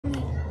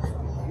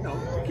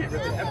can't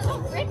rip it.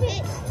 Rip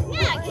it?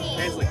 Yeah, I can.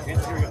 Ainsley, here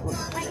we go. Look.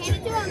 I hand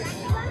it to him.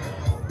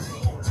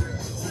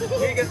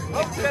 Here you go.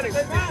 Oh, better.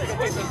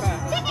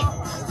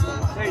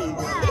 There you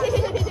go.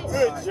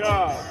 Good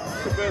job.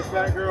 The best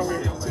fat girl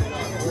here.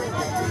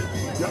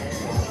 Yep.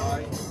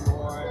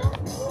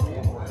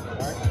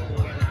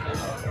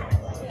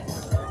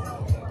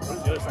 What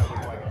does the other side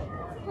look like?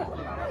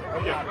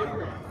 Okay. I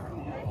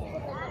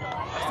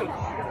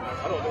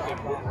don't know.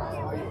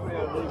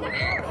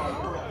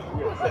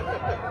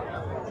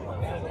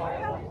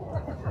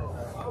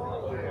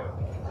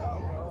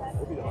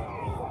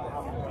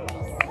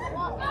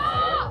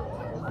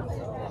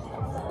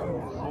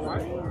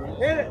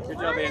 Hit it. Good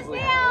job, Ainsley.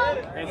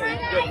 Ainsley,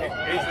 good.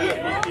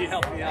 Ainsley, you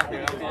helped me out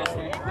there. That was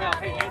awesome. Now,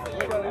 hey, Ainsley,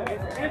 wait.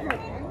 Ainsley.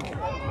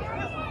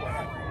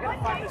 You gotta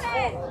find this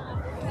hole.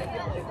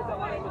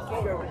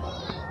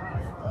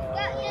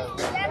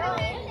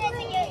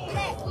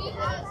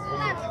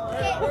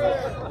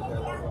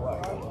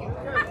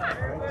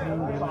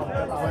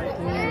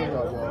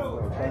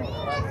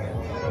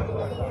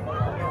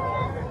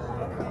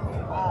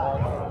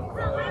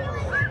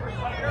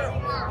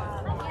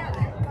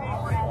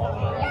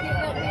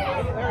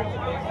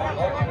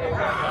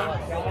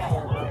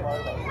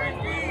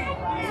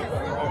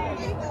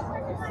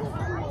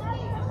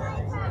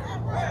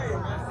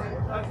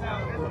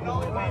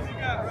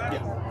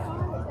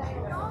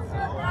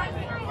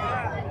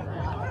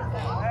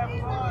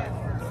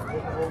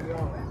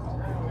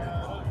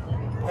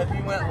 Have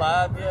you went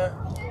live yet?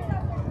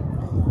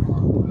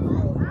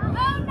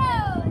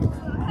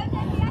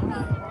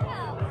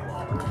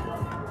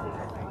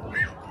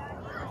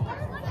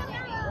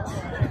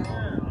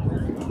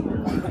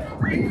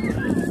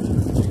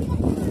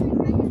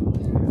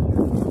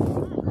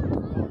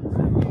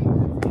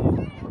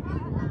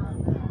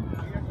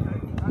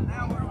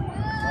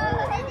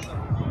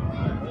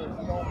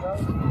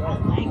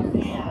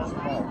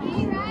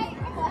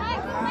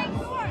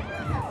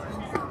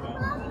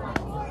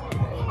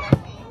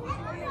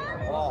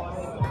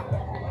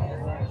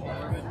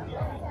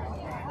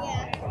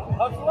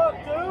 Hustle up,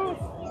 dude!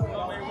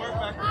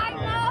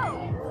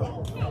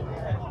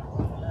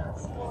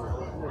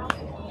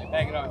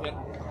 Bag it up, hit.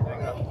 Bag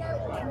it up.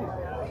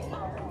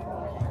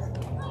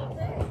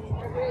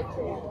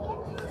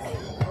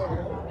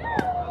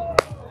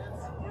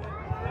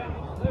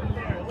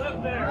 Live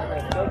there.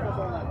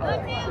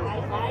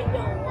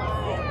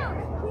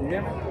 You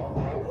hear me?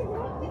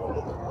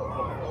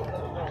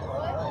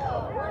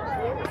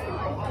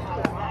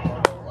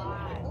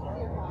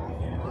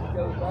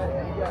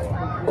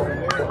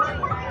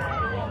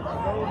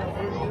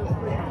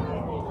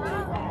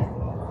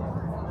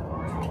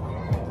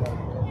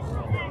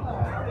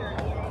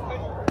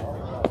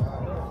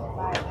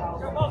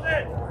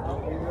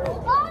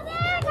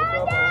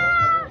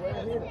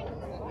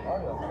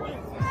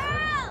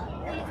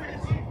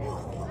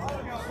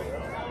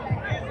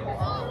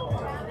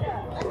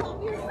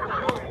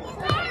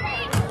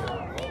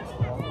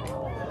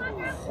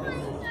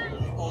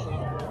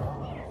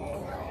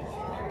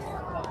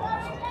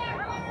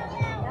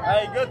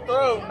 Hey, good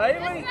throw,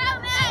 Maley.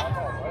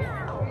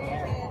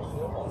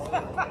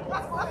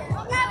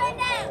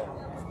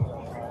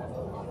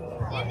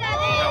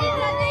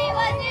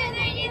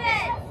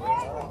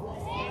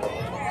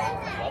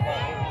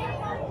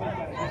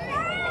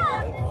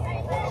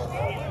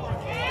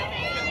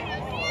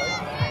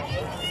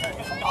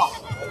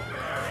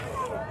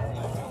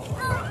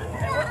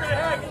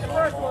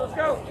 Let's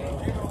go.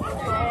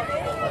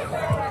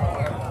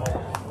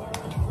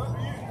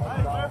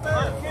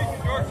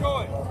 Your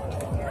choice.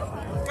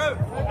 Go.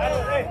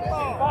 Hey.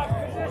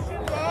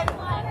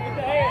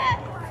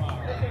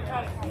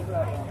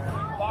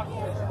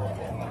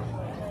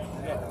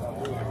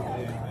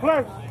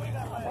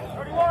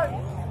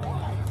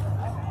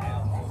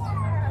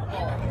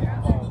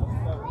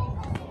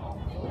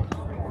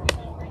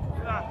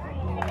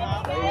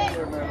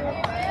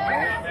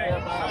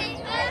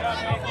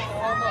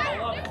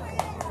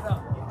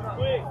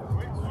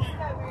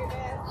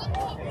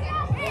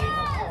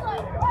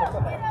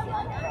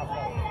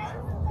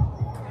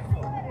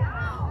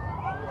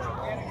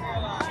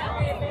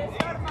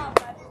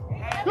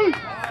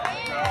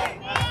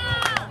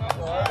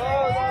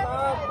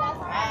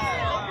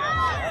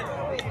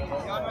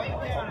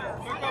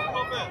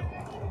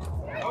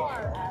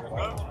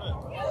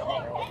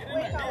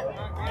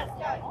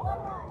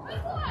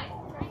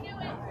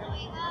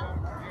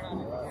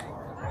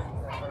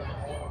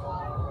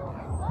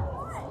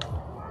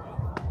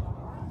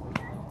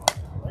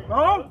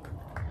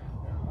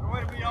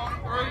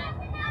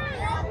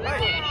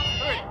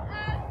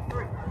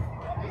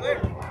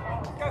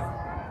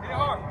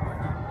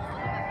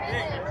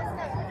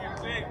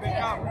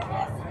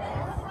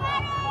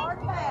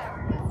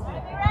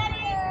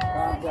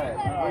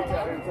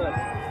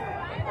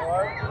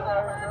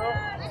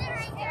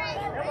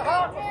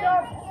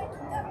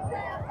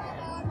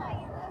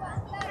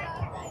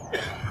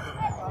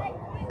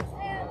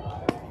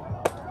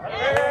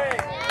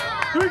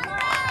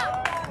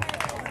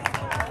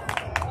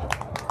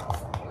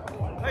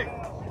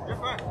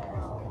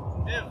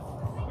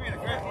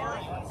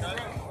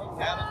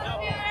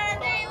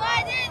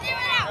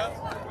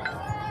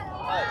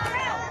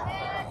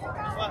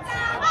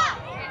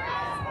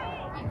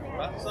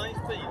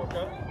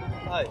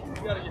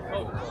 You gotta get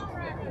closer.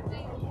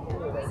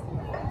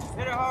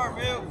 Hit it hard,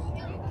 Bill.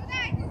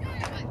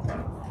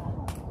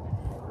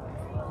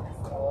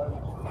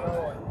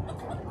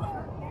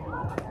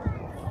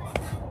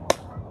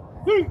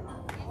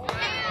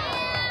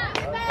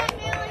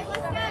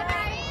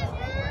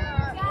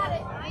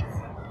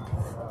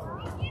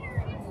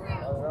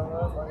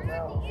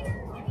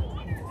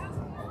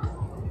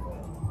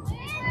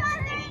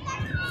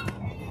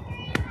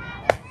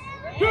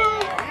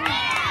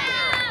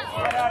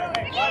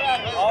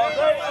 All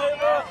day,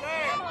 Ava.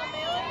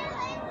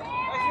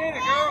 Let's hit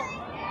it, girl.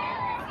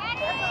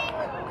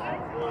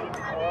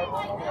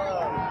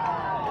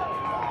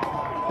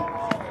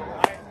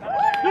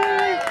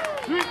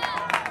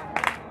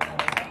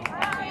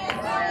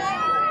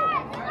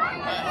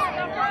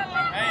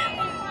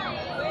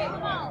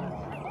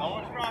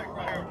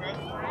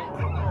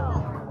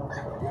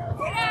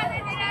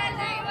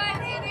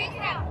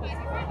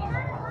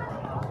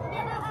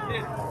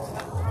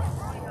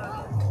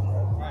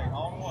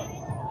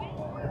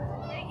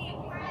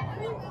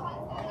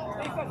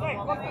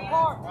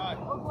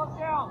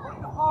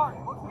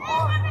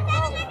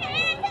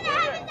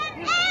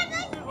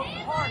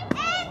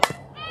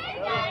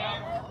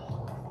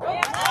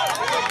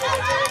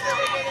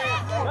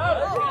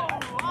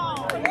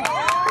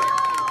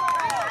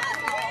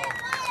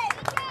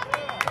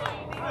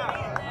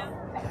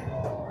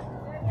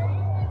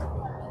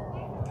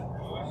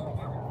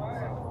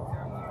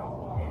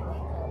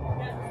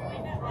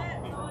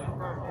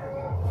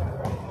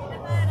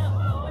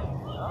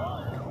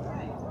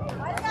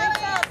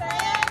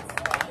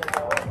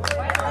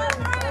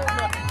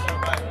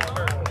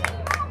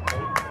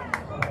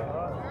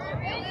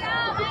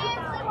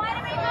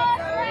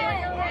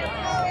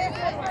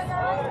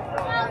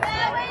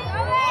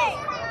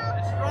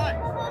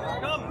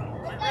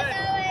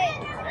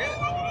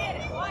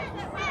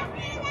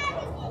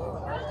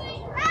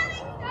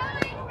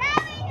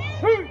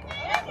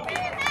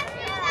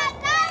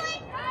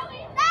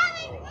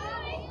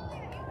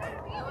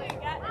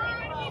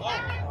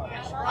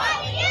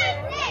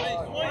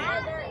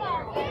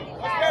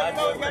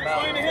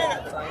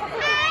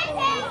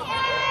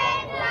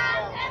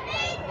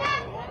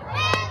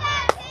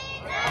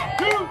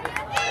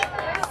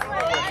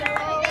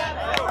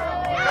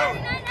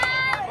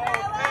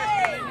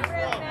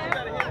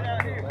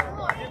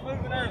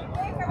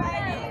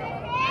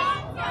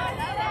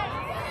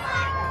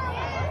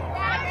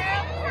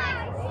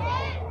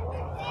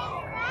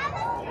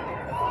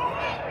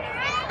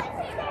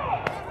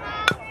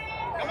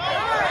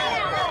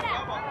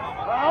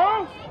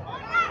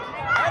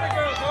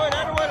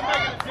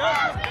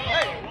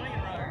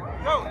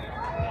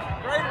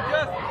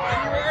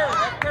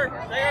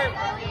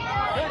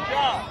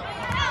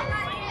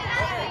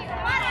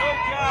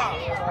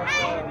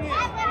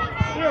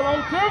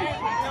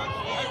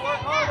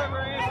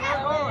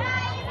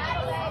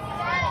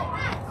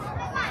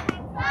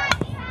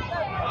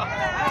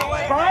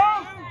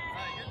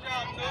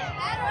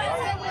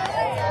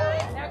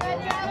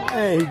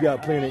 Man, he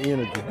got plenty of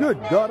energy. Good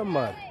God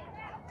Almighty.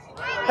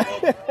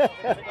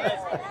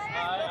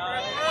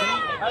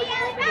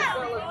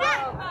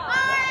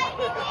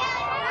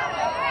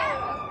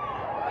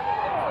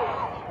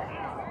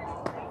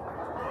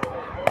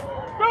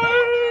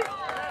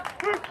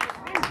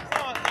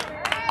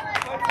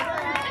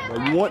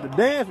 Well, you want to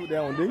dance with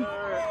that one, didn't you?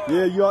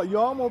 Yeah, you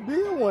almost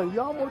did one.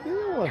 You almost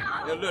did one.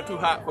 You're a little too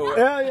hot for it.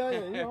 Yeah.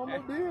 You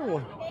almost did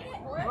one.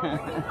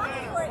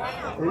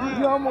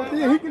 You almost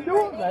did. He can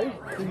do it now.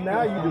 See,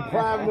 now you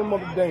depriving them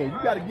of the dance. You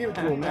got to give it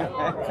to them now.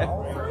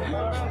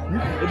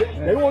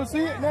 They want to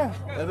see it now.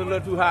 That's a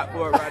little too hot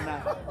for it right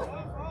now.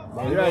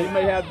 Yeah, you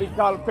may have to be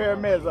calling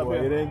paramedics up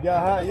here. It ain't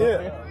got hot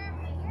yet.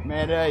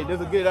 Man, hey, this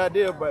is a good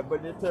idea, but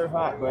it turned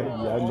hot, buddy. Yeah,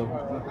 I know.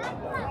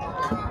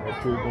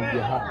 That too gonna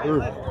get hot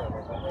early.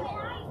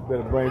 You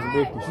better bring some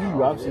extra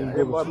shoes. I've seen them.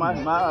 The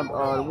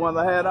ones I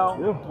had on,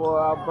 yeah.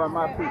 Boy,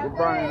 my feet were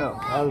burning up.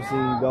 I've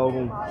seen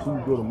doggone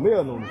shoes go to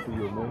melt on the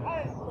field, man.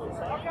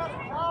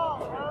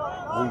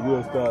 We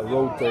will start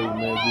rotating,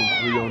 man,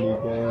 getting 3 on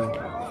these games.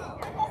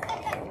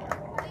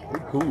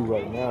 It's cool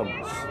right now.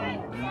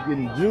 You get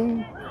in June,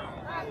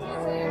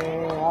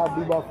 man, I'll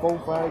do about 4 or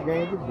 5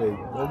 games a day.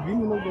 Don't give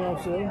me no damn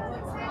self.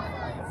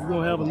 You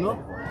gonna have enough?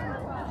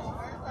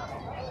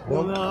 You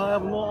gonna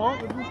have enough on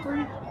to do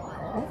 3?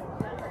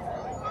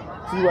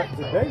 See, right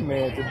today,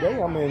 man,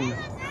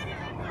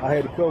 I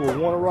had to cover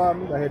one around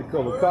me, I had to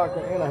cover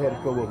Cochran, and I had to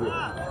cover here.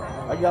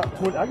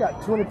 I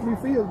got 23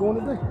 fields going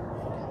today.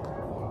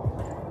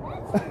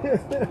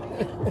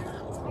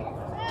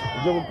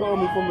 Joe called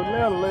me from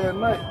Atlanta last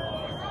night.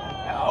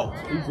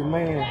 He said,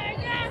 man,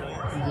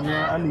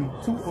 I need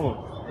 2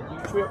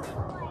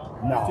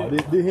 No,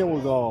 this him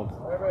was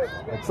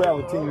a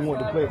travel team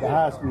wanted to play at the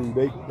high school.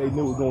 They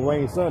knew it was gonna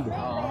rain Sunday.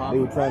 They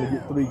were trying to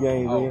get 3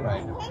 games in.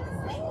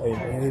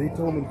 And they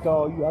told me to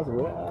call you. I said,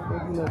 well, I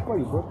think you know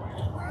play, bro.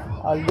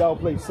 I said, y'all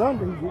play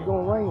Sunday, it's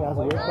gonna rain. I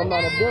said, well, come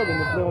out of the building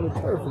and play on the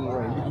turf in the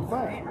rain. You'll be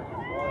fine.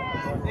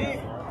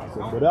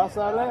 But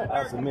outside that, I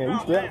said, man, we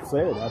still have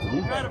Saturday. I said,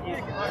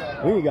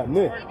 we ain't got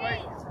nothing.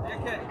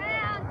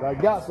 I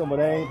got some, but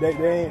I ain't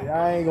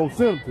gonna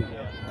send them to you.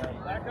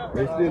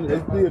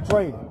 It's still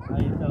training.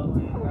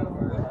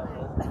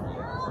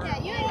 Yeah,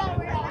 you ain't gotta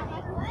worry about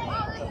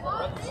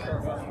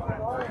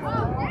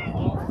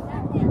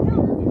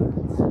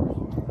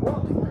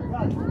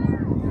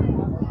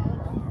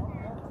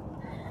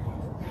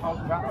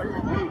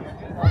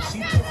She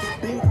took the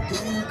big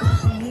game because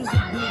she is a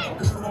big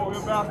girl.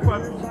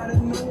 Everybody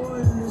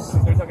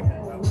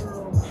knowing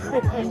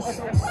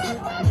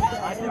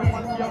I didn't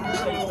want to be on the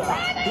same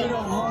side. hit a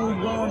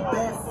home run,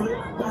 backflip,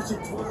 watch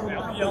it twirl.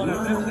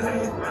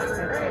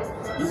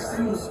 You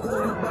see the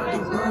story about the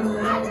running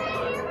out.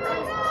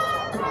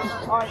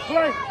 All right,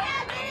 play.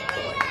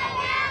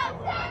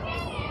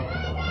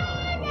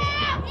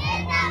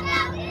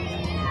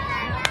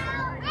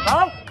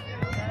 Huh?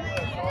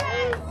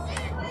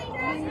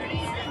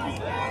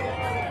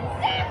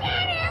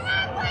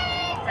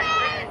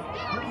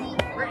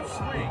 Great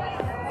swing.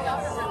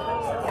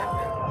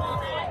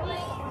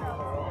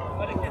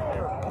 Let it get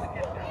there. Let it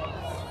get there.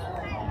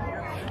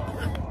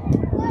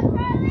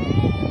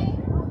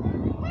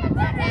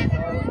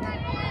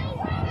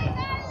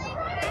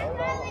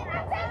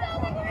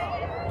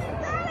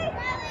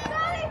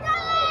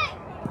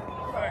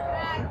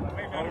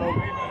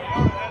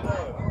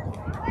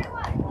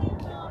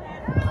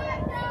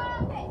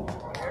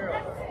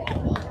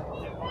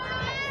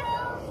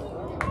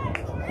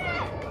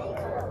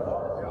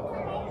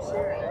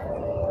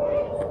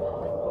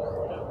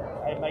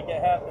 Hey, make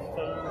it happen,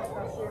 too.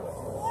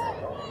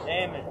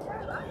 Damn it.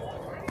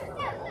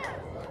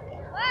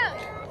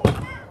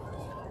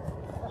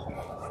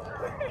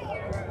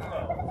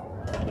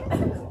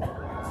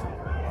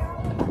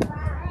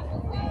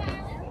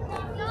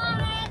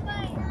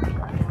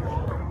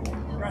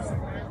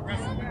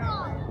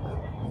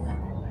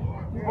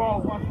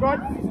 Ball, one good.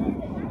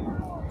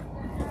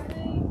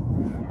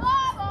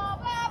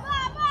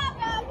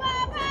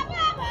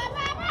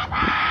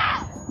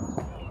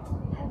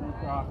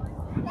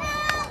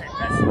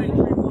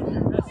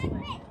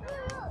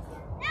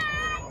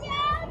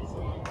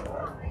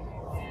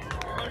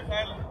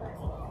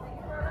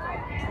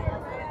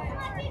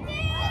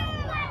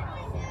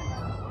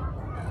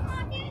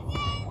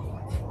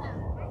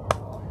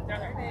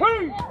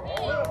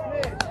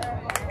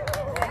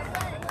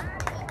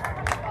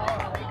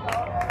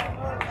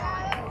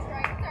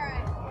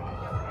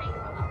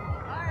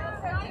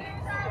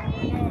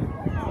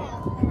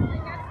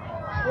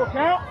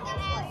 Count.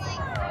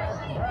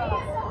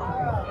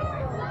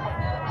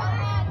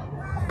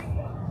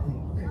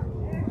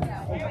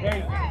 Okay.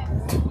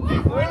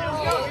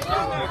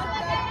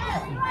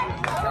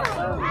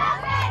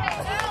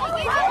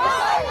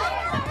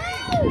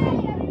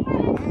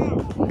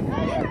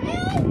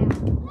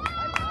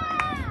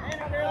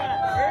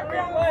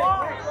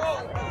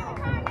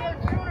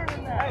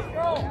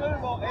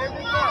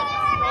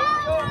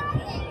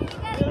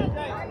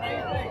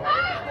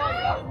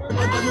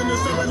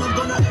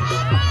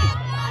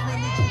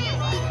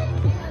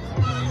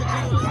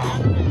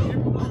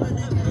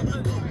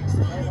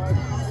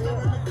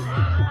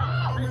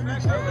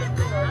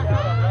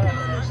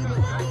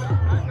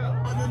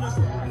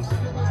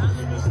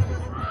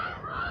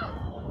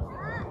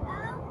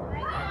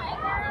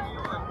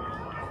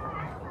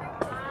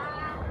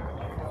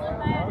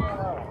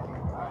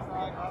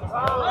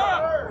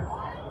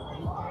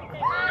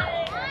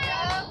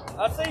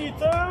 I see you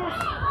too.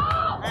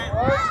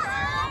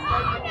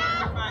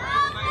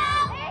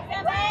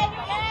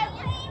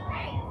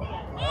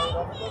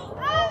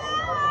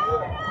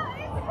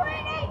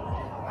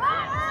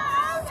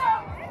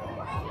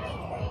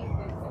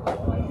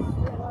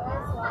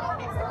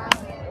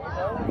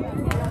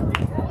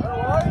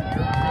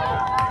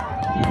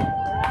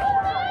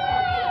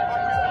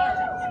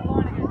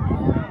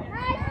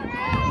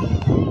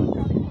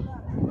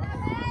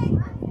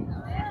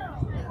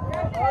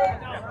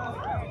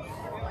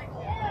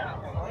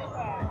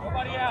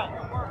 Nobody out.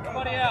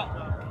 Nobody out.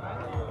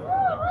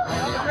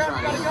 On the ground,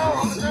 we gotta go.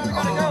 On the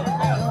ground, we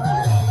gotta go.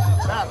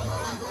 Stop.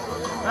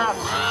 Stop.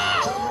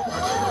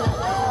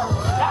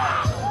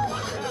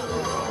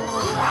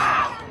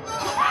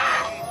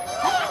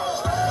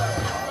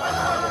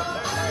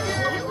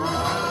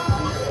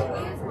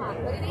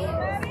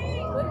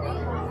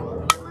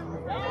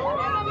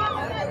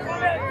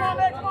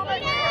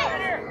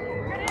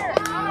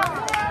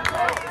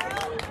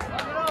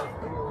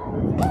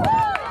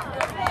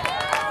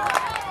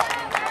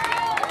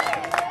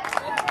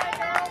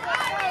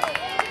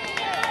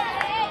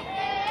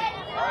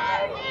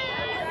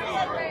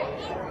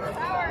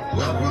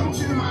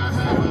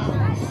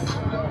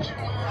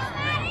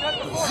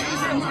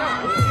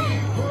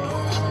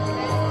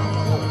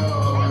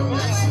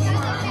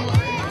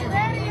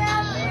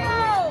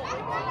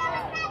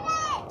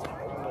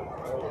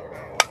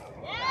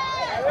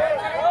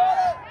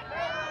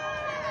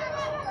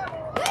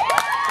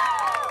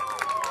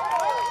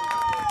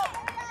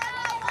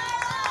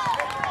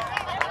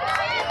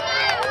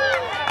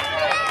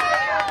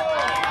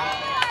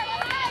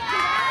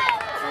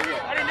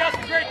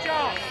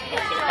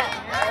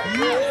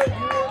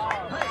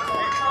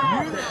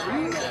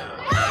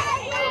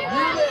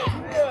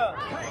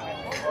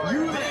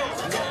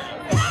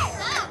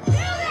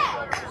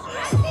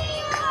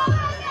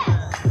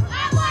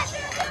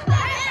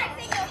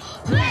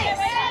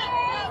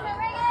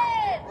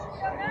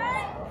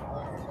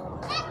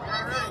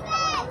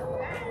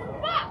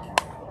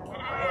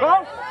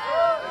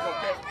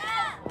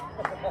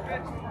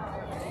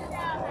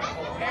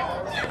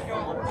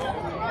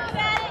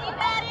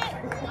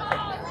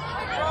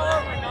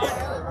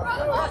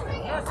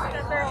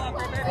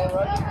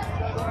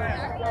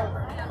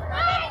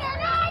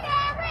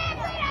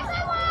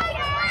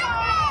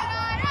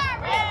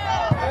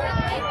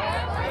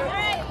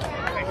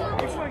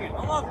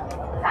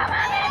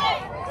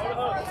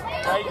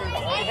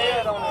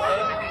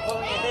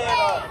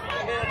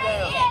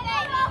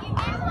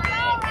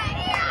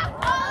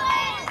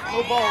 No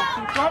ball.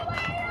 Keep up.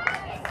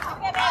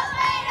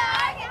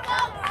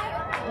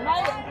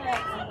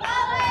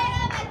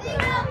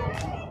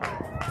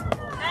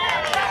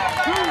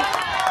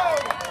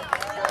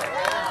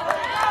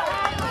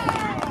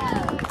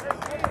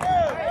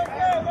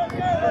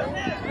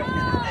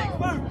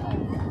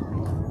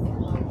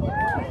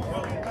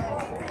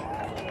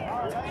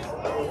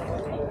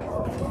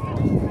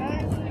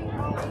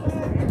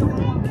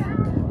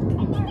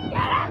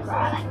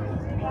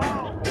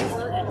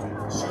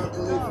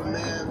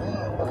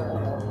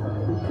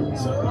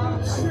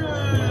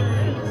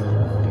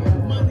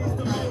 Money's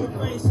the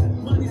motivation,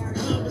 money's the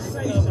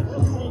conversation. You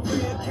on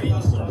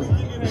vacation, we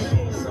getting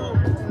paid, so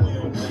we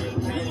on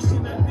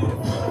vacation. I did it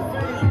for the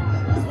fam.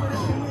 It's what it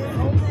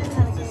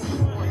is. This is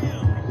who I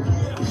am.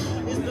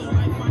 Yeah, it's the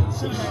life I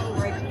chose.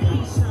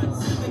 Eight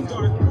shots in the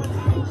dark, one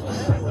eye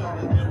closed.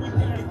 And we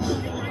can get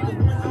cooking like a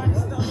one-eye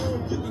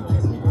stove. You can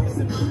catch me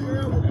kissing my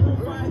girl with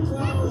profile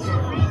clothes.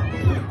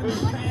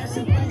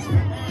 Passion, thanks for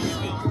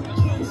asking.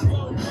 Can't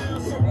slow down,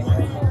 so we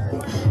ain't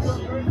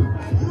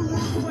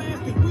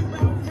plastic, we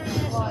bout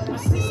cash. I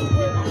see some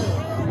people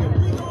and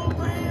we gon'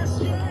 pass,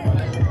 yeah.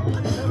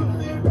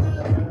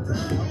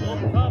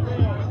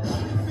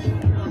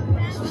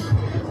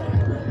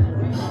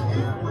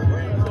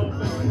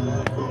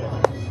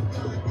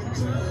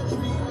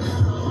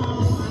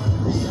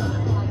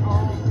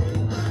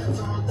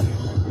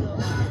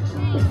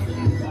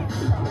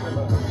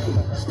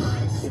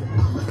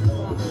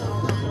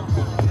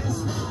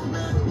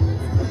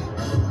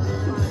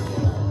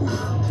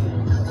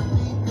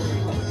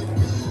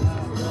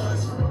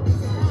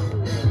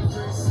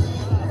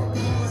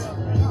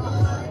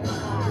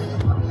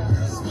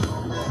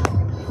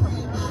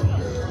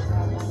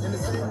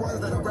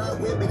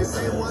 The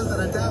same ones that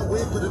I die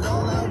with, put it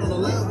all out on the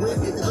line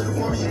with. If you're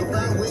looking for me, you can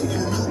find with. In a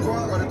new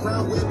bra or the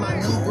clown with. My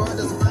new bra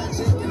doesn't find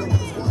chick. And the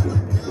ones want to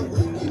down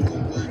with.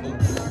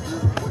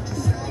 What you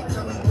say,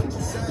 tell me what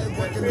you say.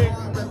 Working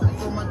hard, repping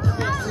for my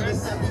dogs. Do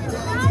this every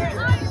day.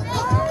 Making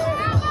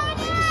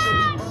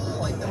sure we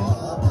ball like the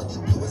mall. All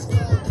you do is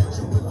fall,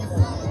 catch you if you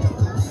fall.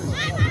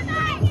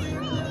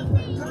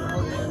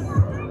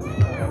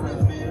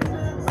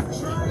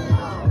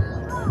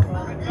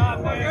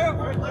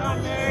 Good job,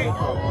 Nate.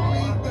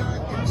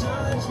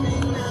 Judge me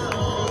now.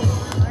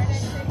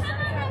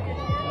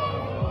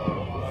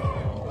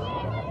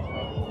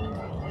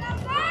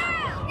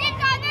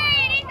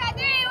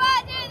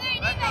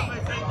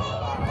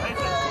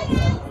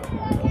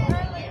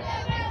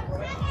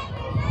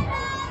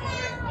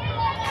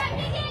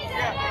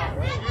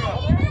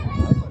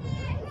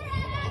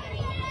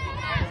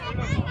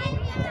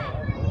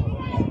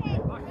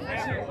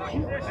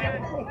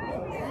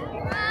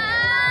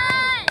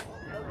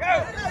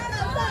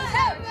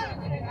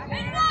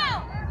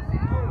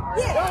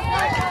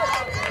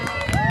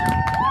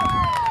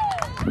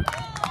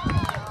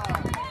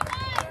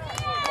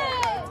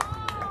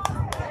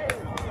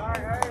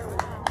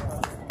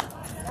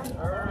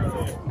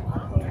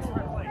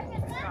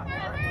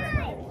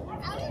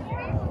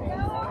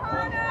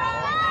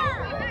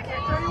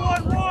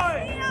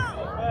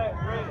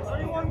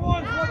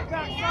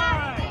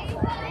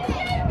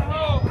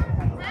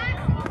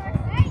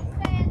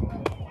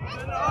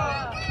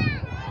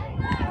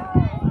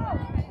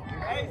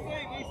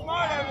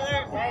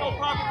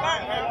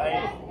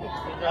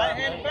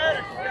 Right-handed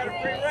batter, she's got a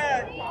free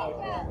rag. All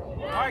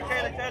right,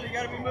 Kayla, you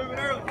got to be moving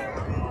early.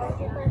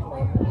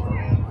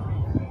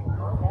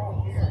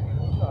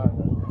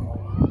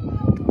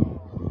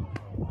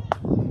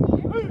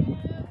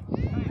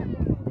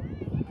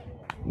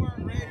 You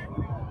weren't ready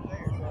when he was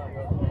there.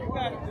 You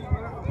got to do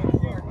whatever you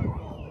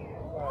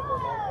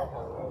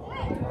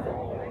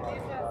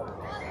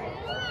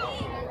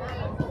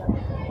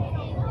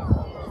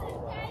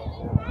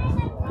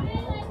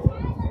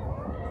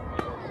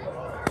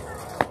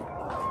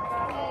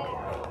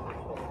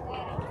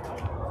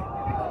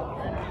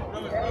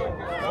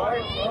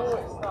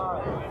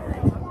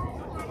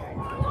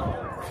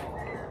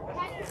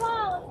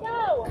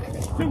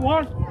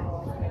One.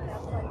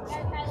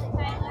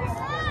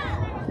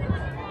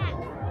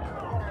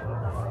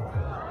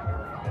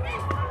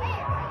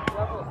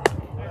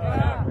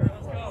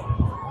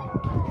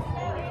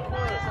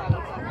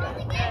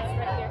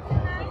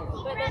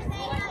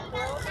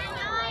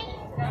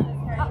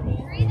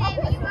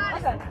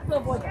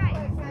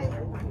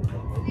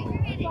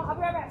 I'll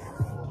be right back.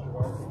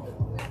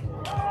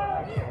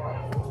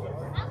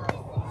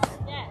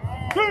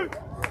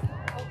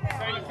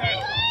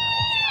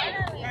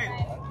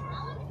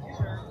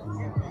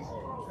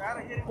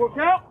 Work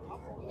out.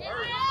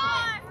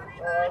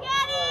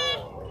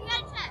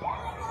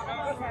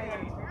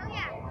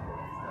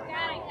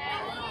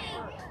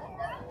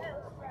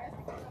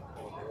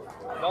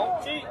 Don't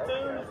cheat,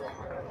 dude.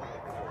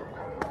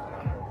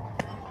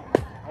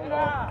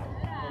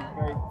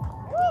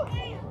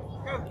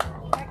 Go.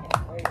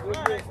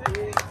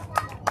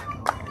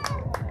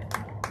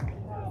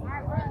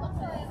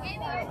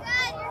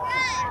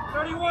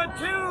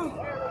 31-2.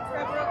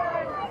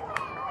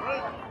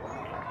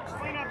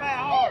 Swing that bat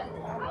hard.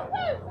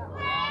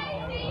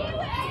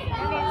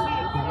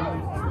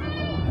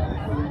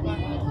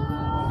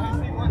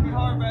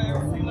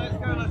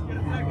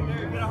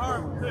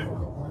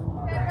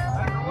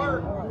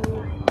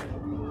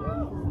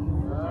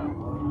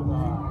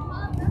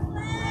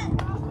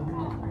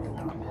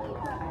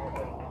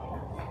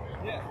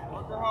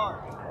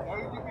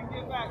 hard. You can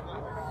get back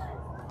there.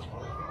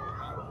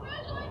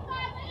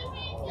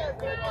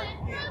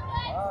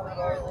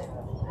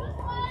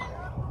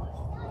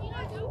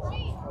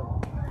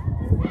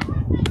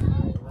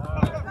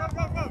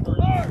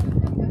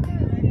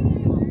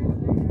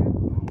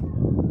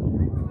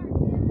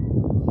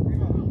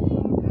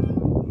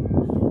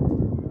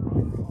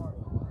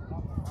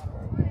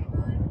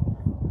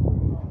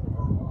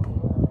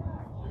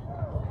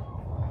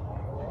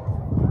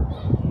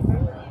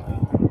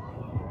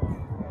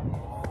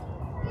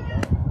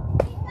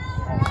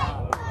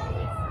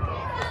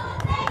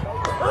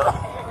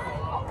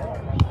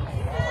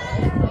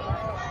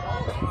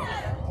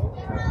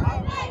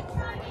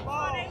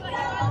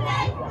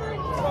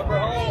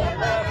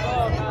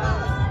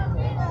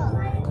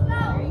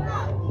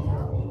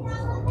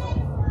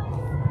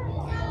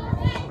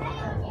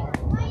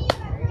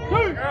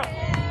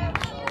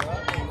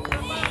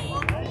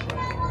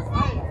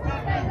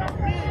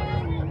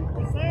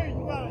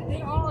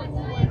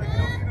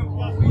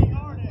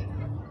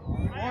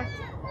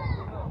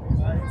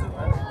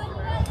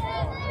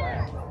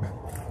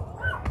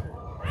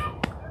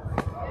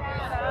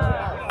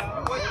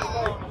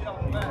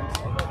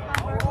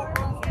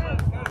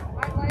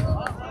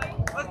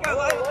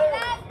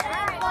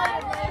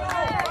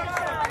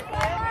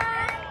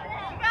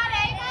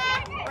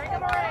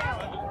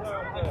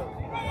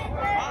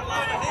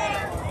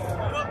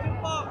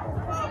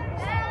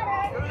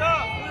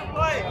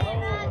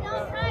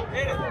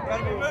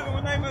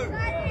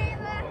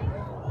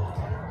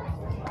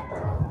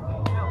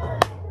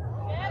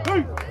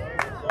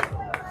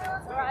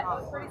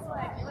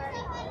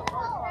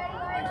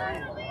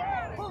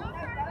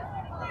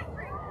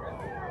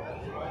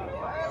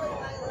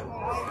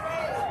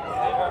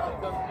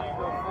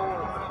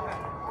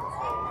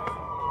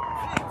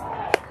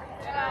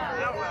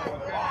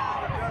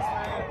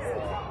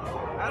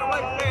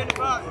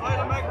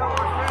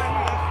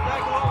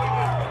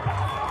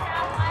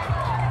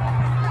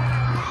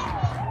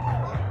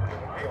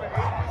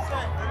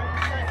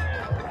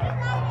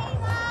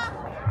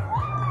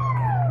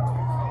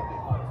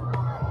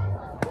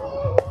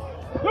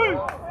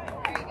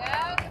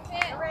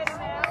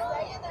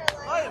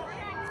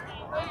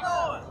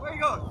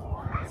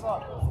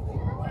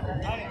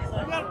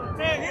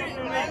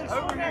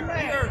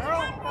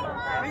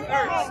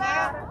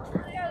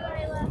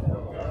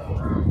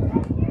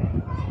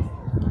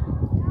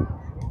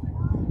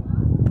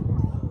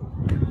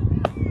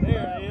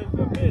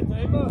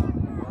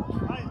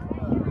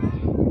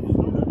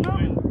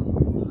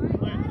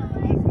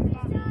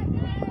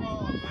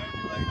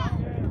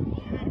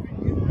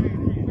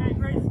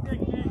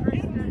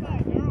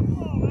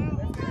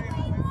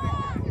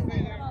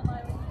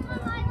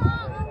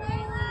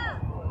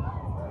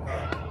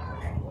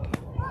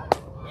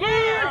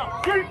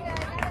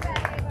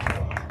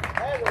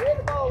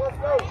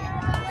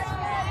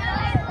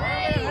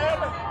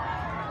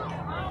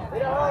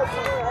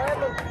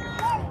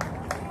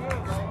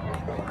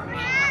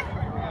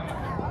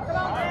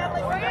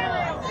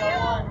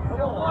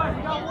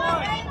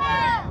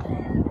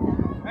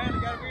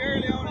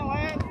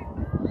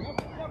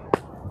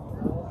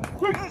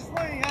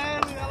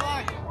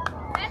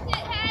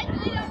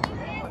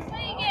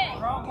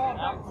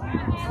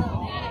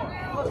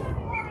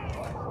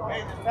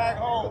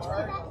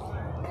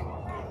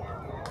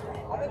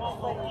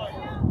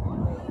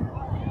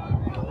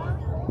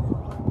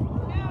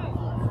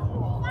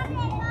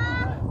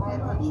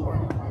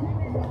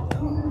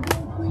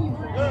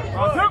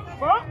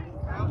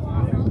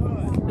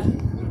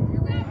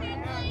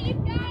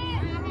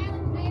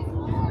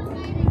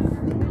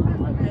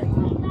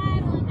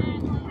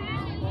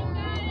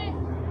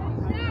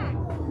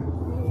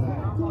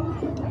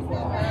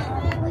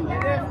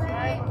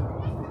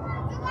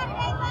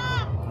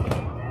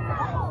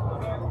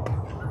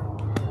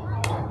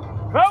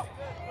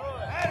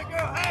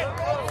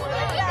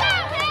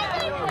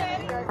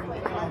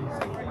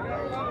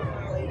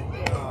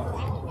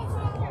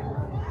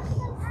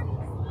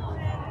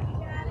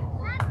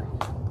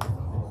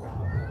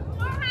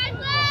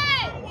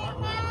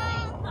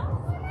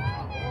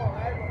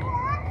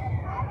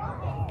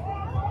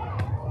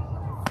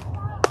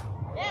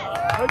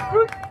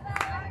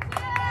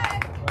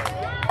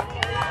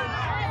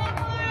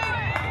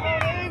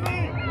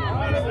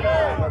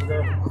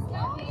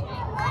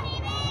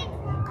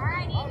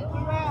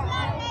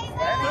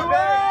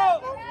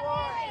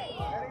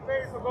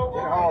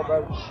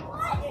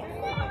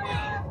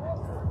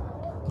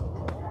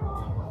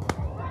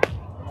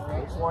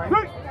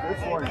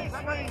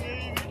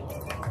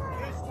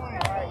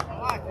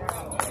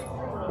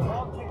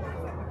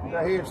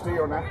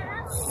 Steal now.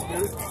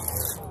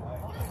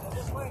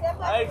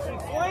 Hey,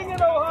 she's swinging,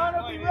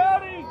 Ohana. Be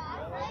ready.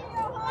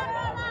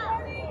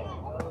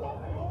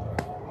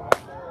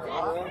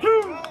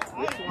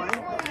 This one.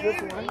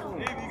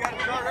 You got to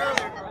start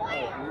earlier.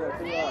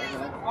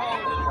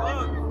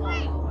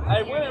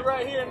 Hey, win it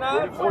right here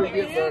now. Before you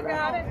get there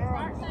now.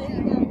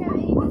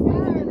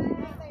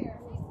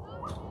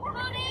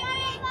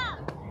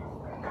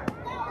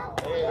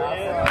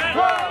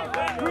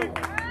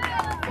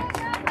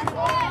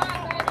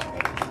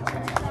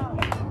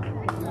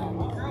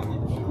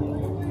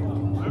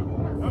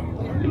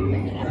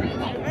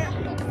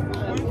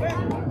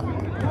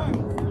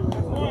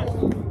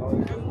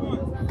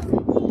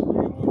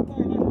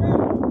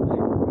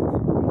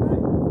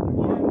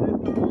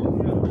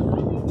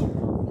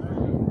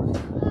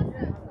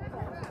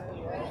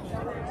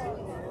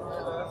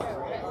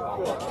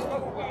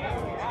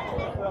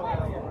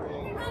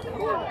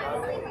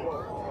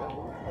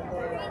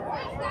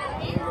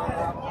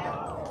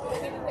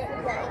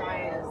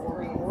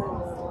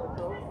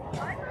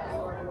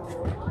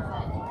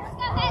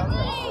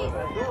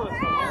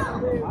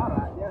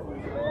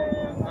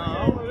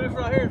 This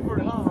right here is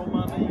pretty hot on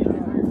my knee.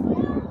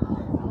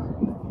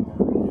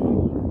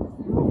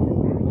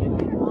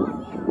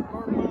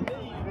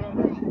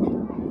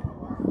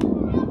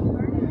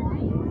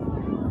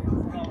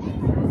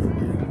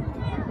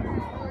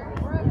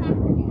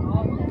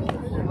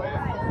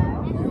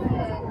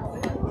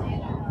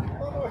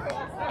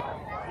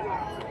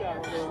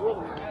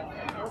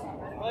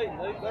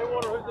 They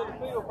wonder who's in the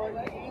field,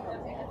 baby.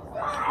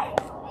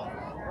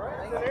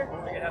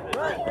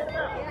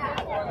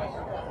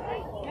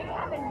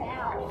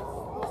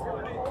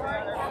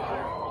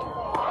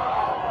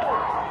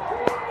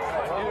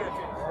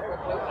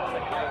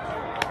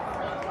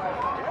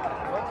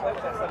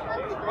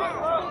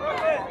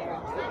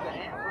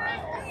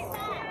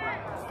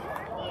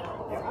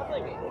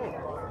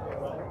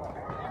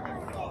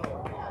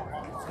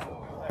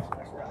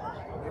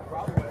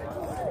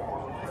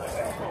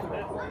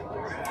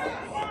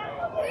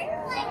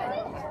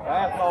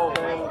 That's all,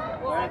 David.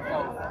 That's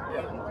all.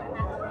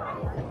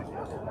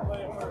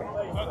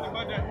 Nothing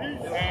but the heat.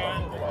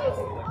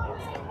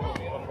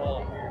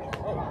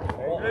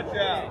 Good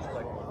job.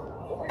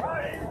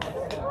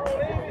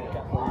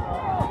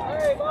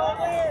 Hey, ball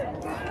in.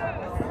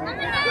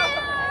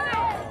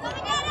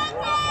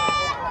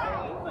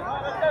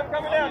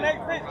 Coming down.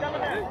 Next pitch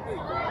coming down.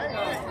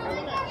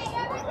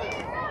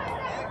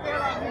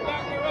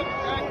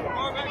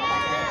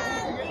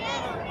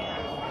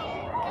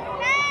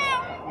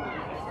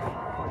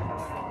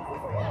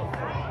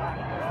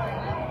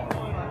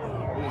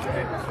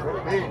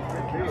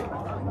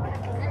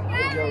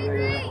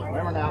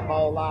 Remember now,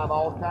 ball live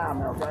all the time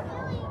now, okay?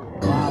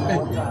 Live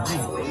all the time.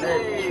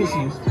 Put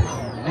some respect on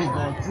it. I ain't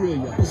gonna drill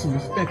you. Put some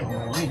respect on it.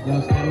 I ain't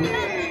gonna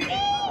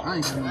I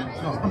ain't gonna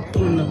talk. I'm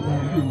pulling up on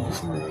you.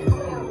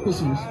 Put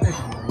some respect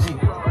on it.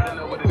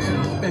 Put some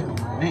respect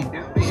on it.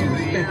 Put some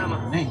respect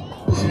on it.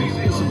 Put some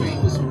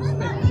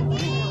respect on it.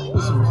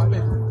 Put some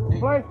respect on it.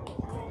 Play.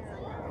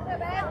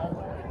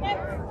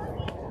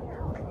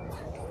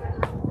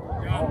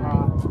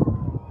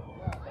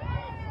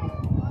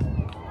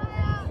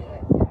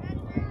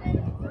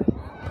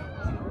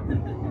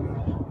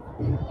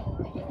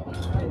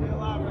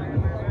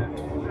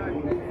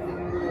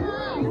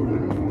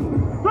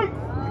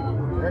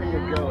 There you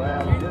go,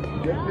 Al.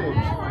 Good pitch.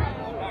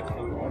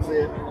 That's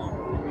it.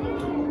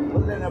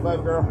 Put it in there, bud,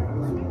 girl.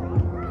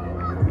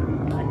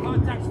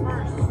 Contacts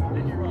first,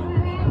 then you run.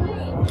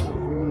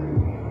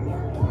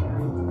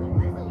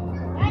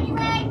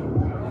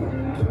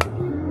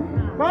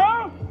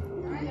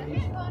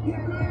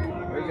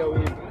 There you go,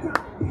 Ian.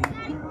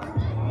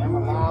 I'm a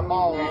live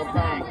ball all the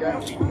time, okay?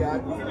 You got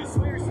it.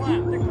 Swing or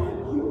slap.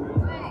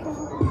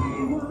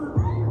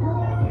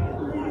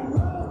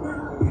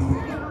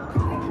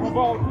 One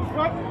ball, two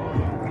strikes.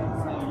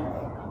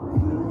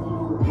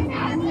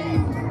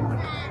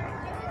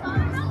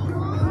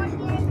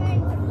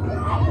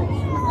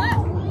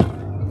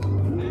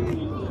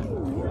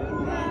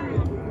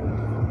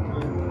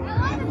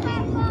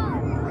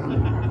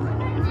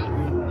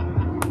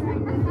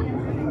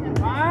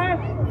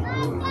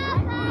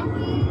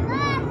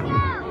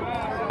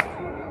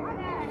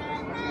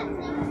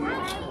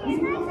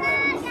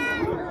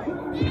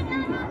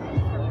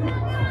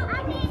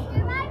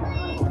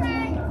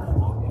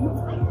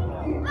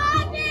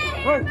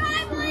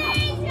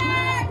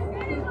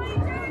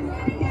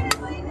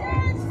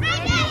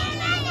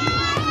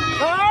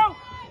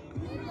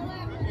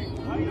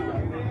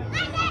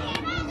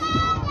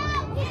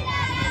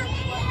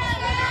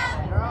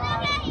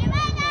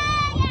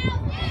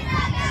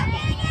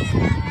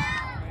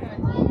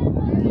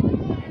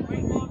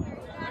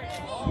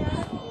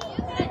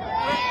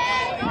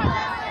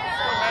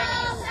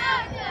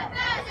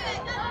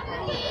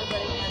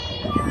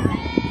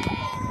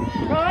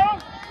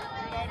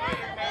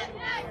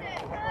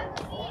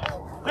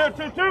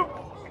 Two.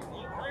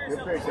 Good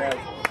pitch, Al.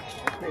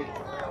 Good pitch.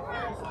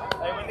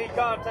 Hey, we need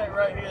contact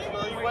right here, so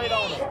you wait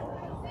on it.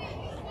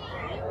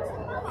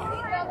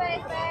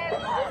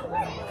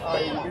 All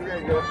right, you be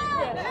ready to go.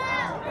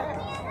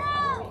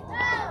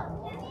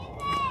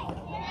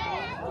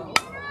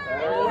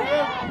 There we go.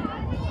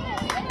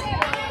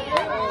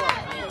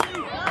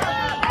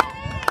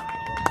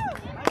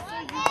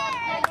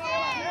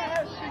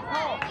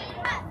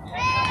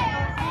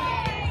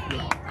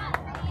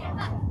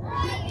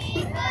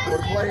 What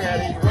a play,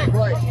 Addy. What a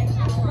play.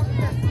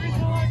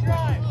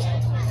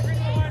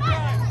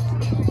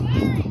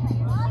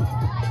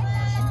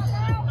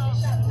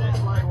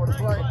 What a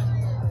play.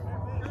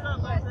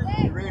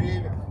 You ready,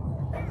 Addy?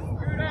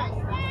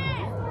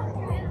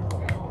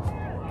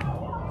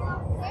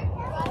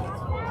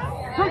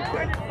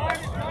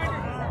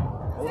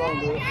 Hold on,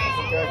 dude. That's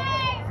okay.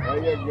 There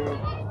you go.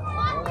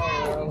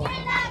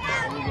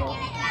 There you go.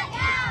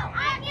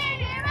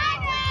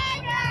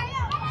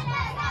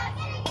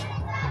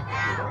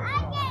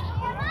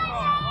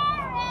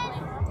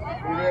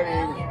 You ready,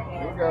 Amy?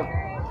 Here we go.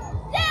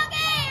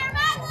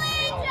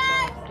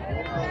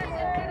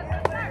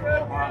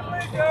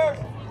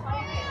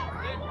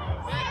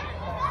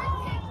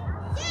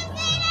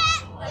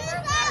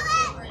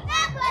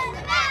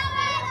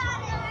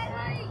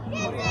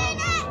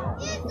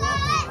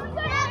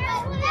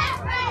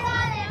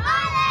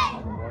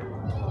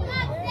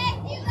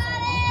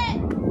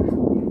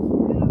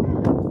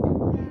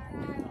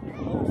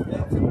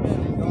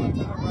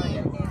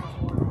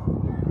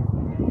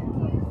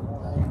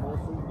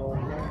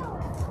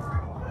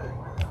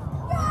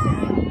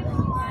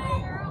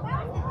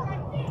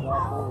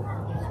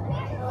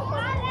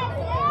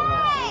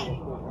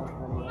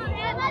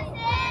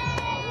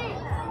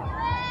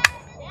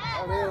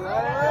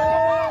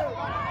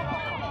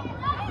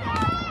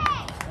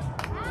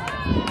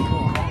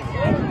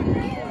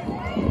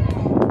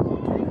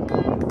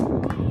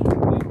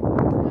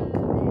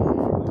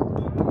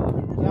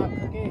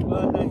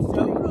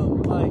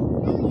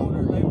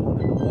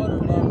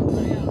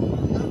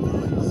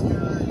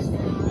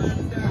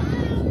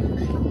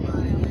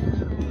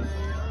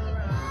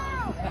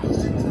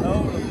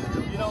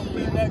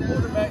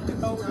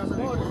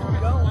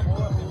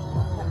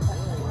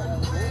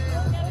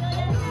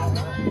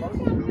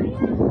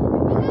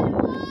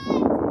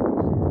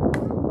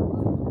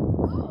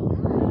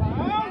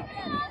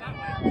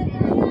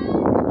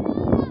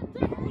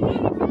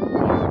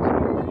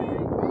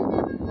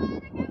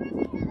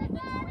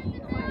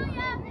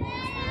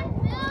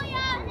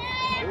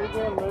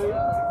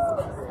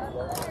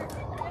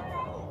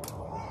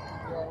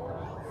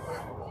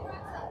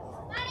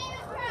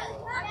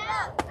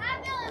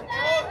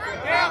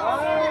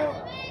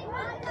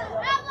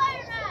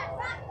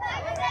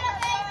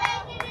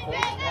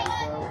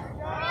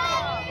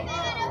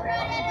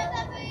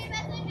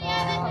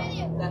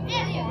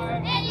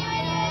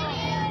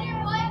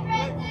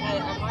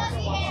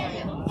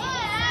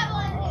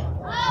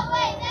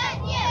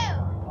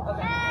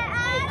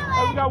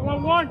 We got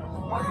 1-1.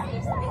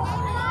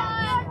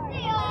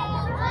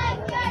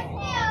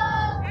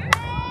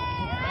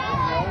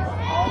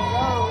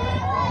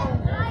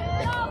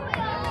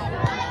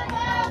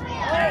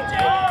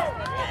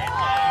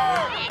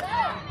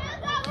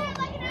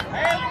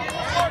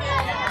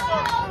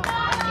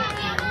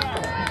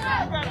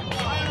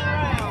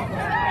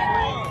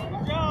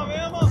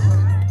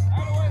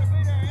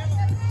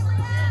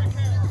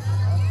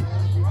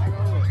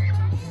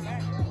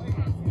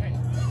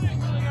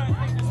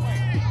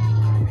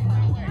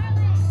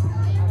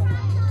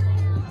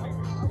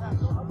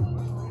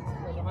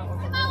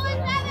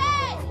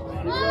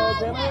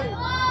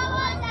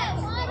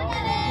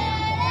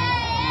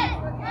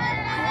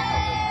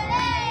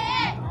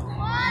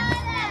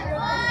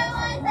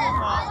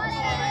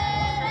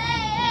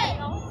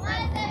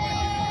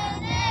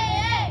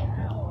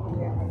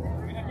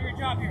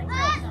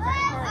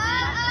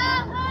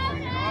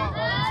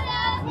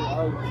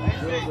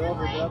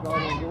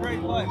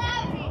 Great play.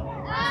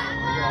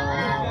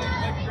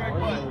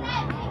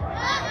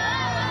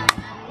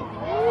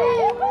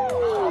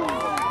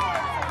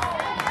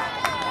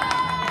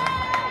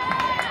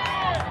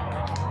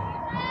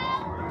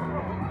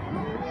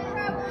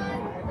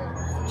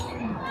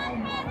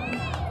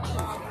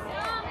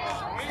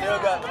 Still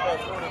got the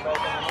best quarterback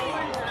in the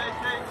league.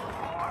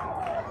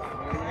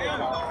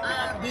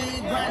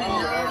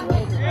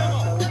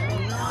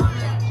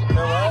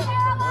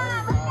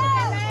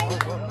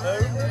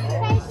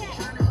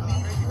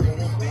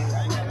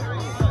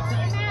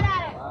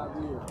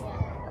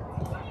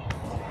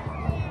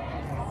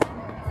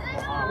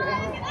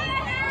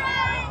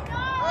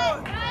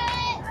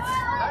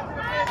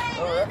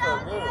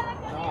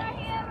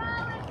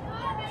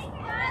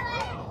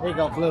 There you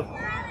go, Blue.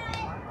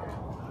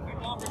 Wait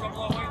longer.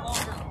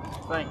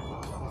 Thanks.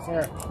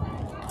 Sir.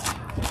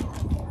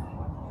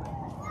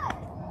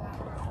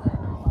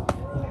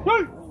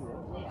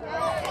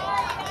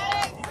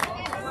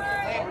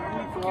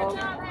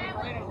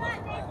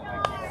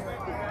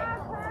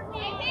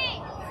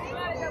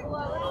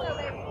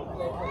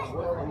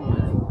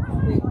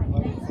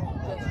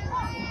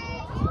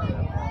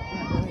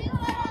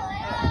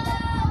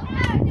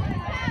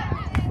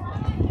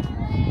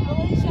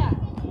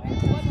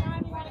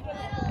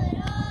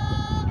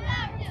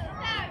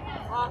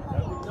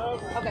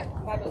 Okay,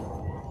 5 minutes.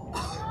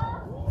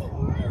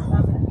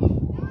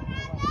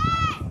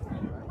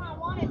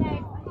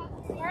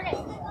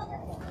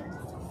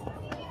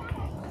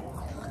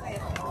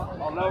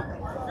 Oh, no.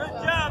 Good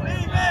job,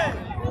 Evie!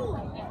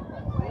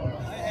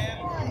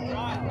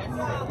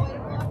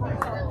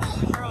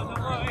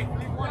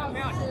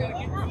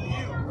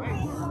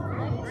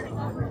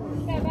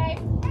 Okay, babe.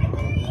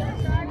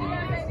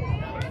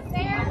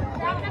 There,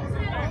 drop it up to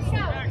the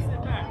show.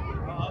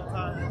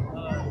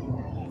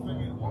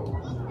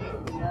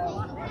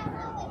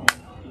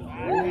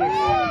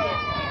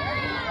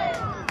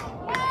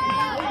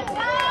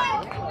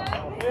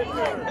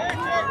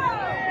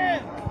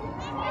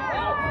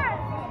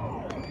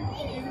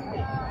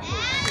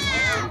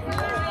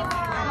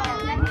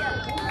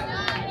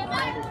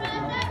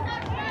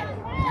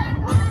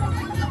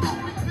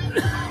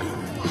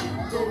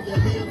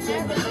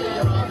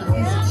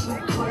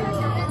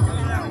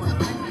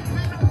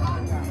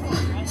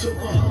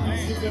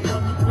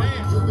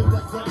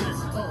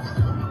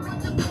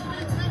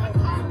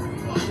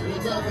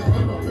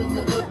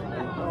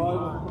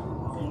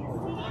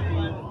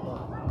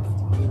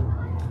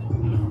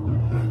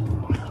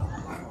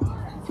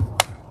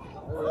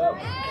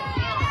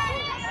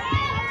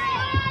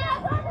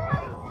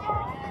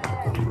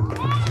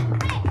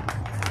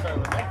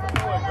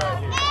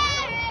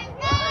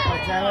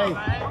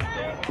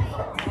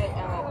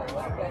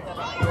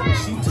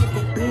 She took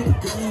a big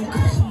game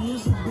 'cause she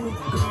is a big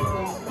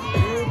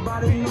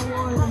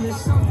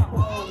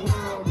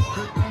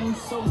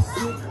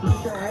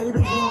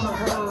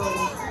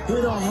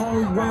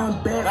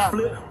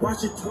flip,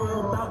 watch it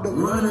twirl, about to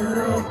run it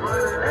up.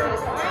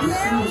 You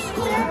see the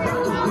score,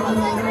 about to run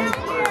it up.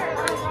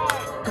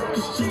 Cut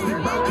the shit,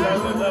 about to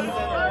run it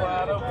up.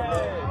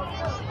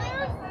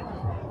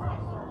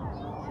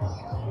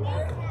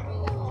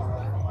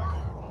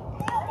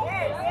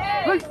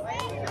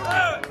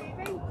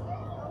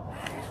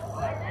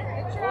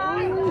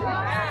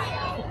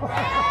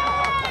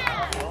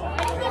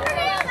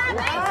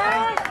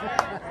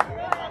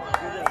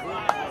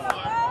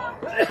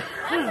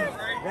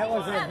 That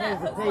was a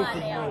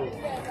hesitation move.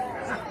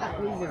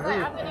 He's a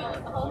real.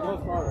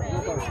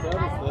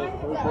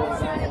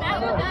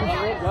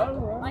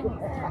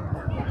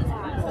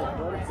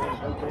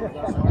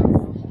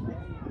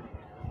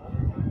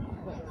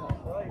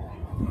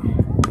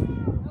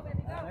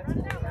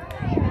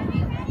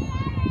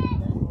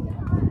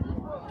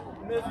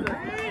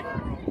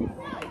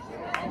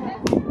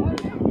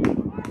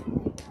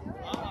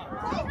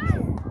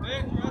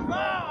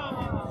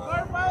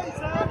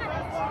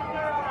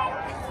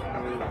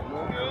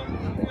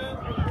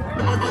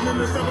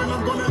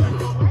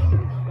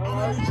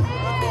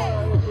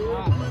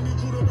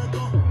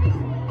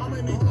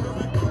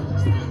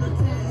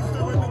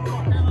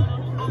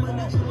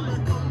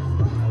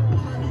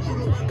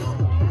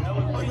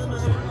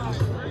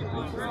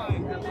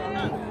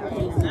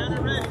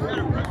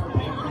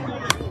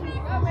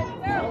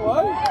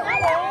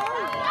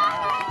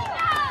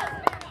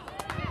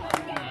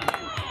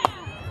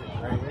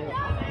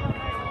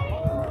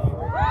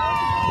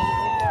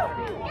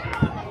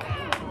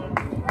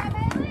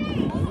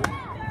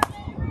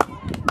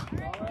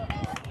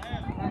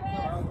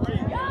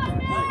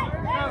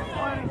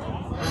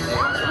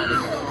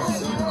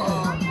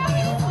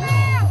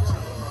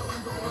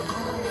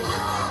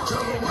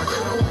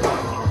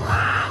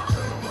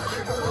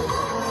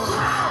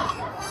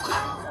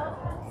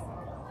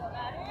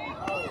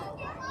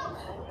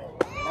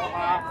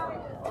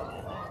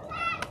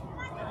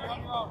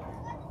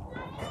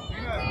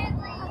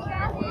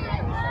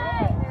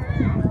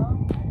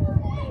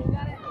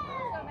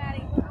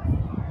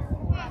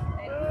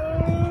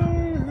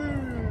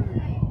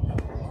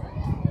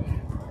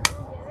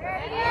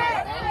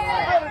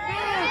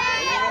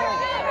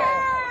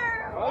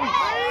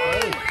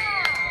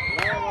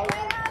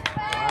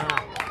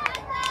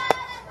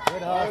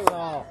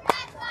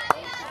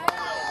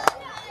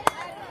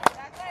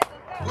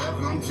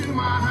 Welcome to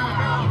my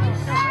house.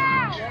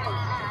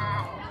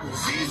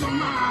 These are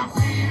my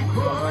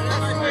people.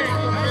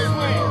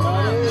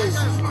 This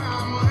is my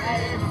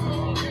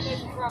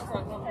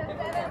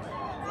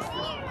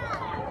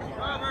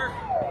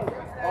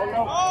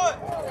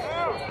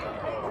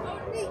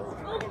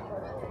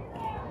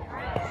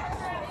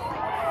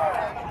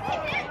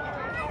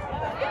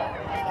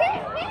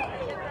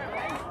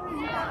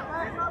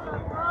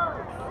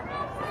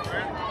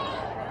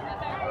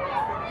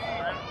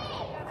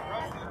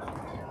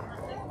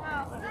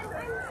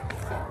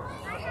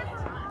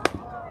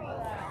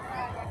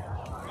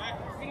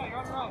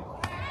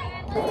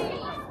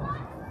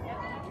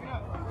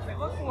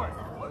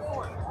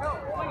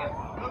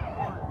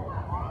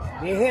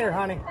Be a hitter,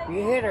 honey. Be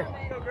a hitter.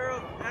 Go,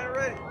 girls. Now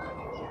ready.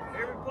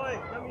 Every play.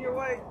 Coming your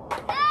way.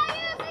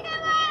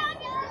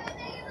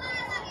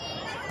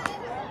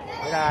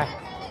 Good eye.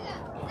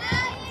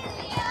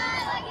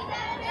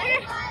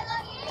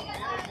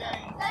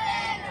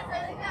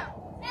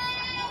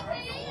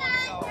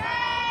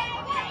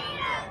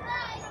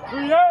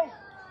 Here you go.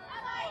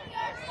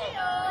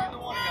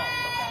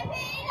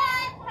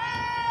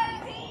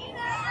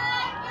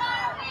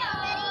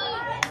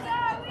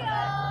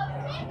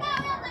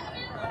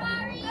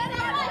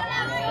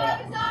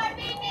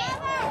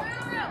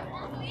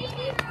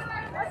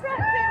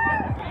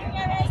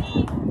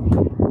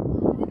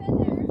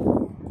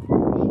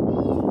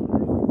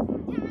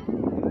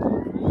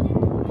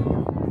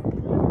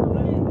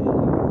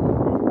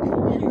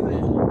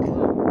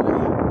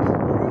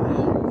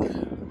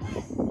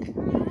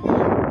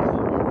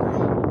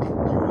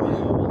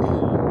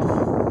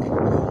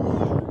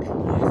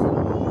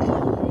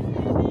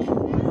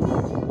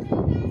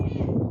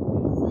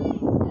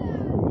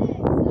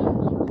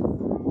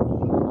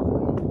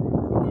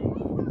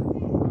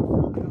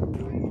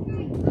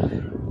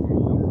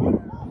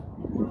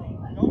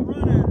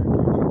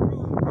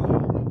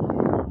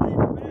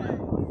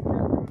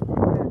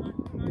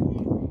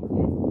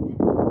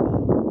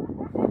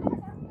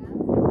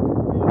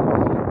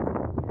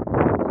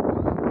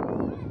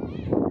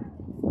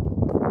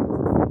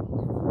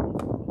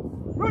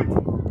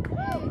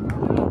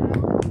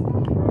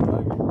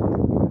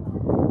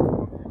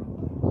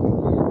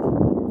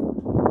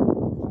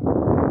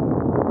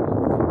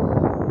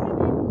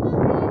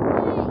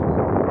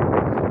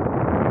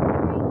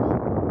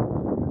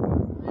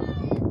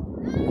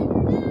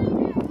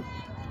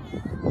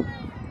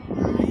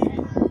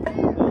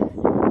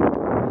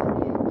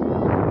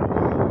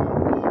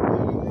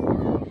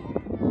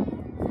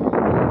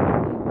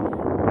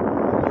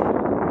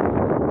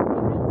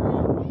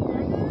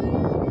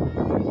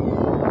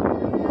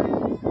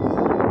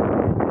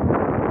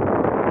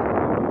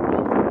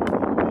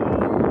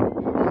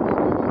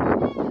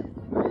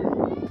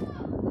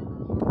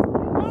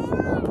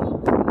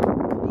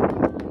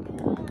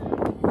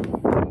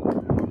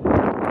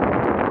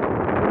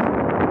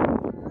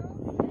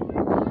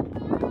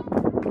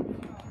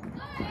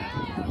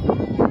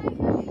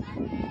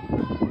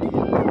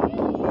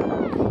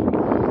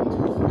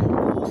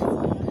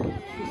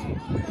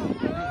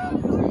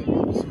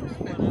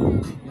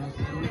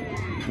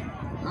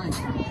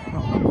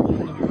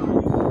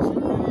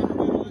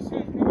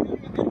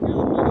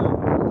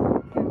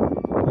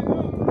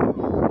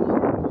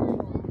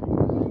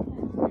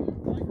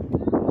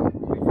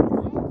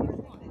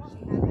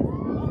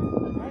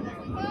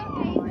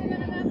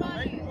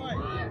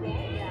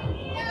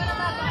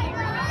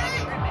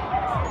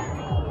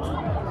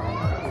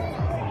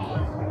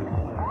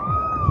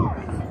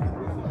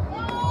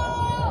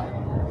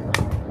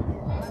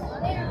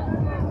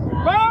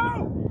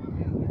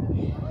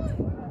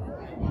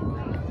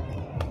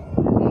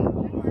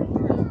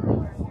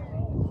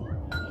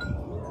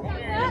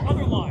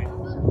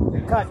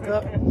 Cut,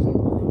 cut. Hey,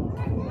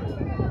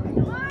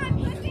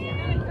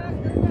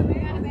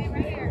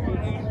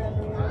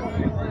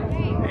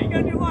 you got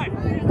a new line.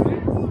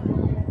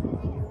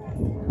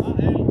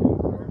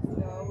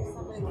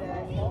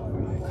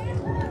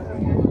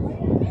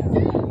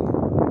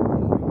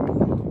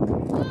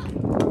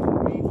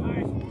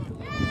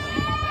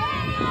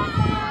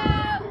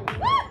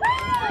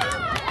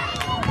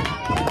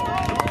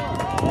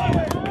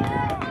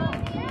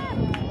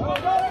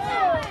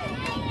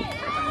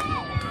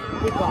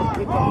 Kick off,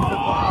 kick off, kick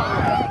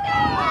off.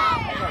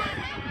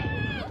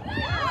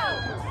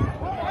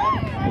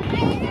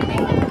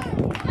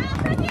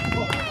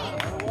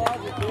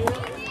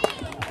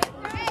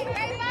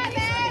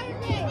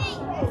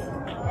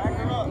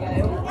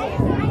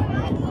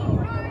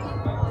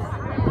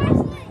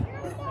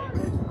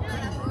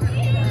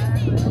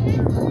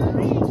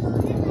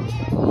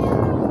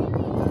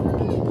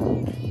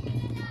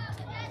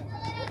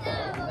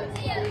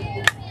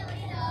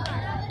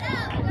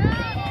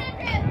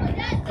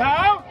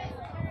 Foul!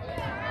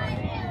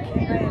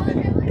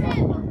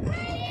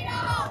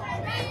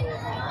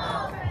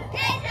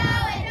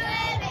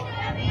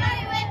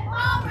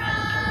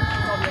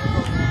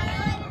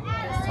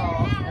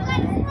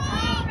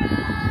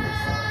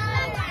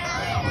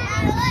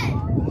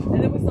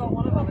 And then we saw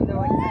one of them and they're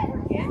like,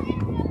 we're candy.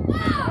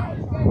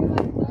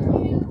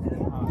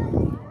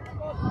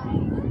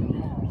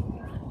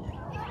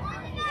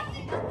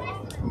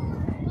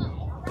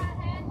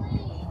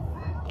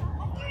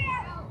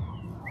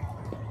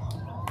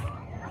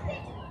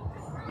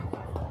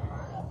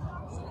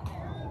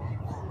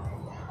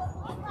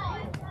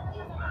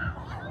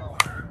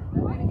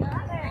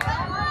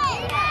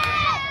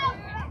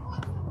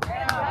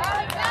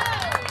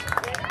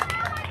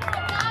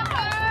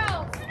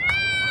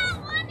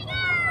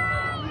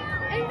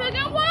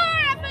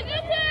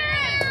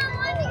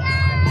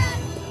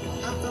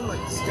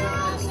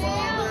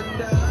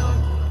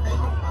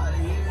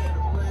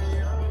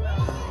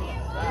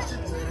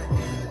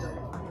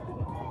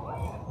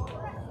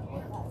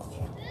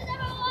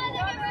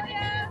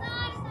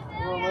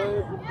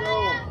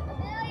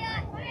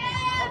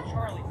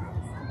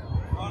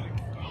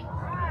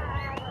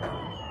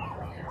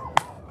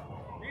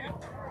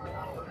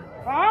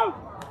 Foul!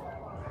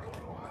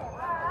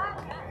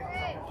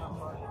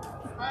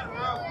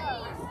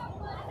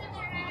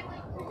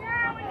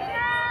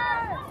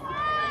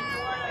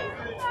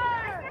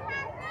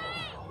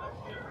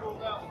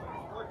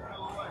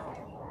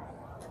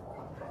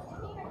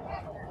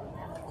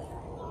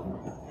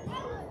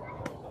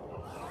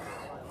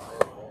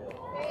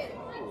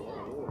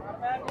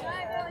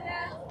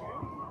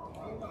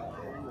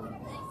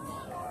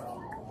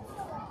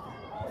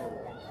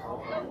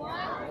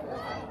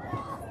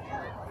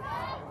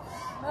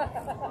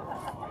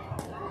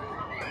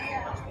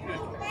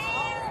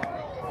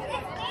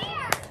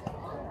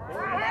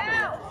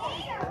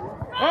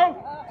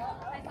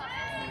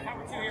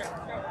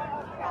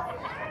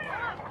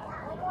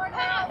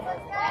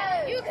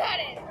 You got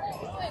it.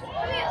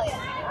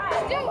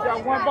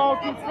 Got one ball,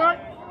 two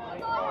strikes.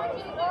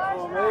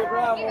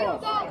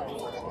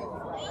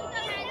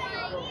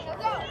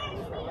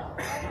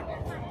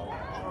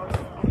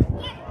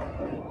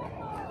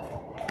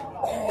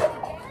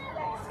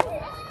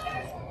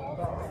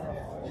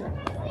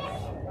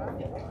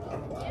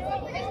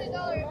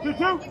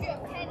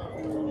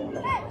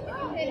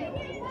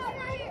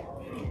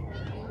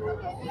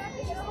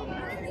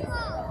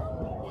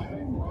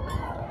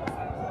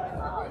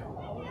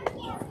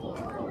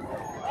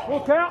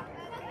 Full count.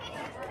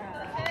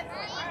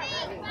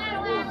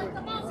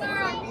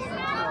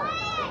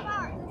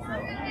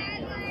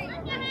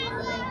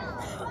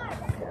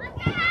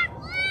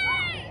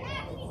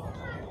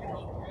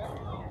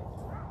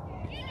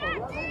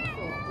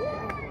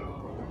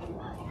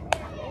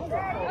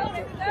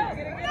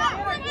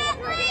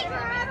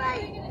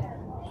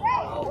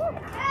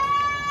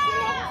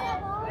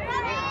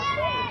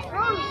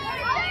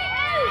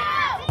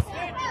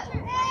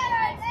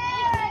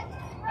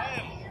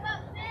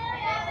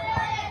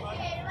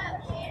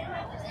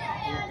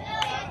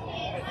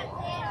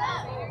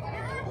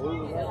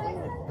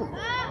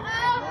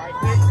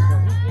 Thank you.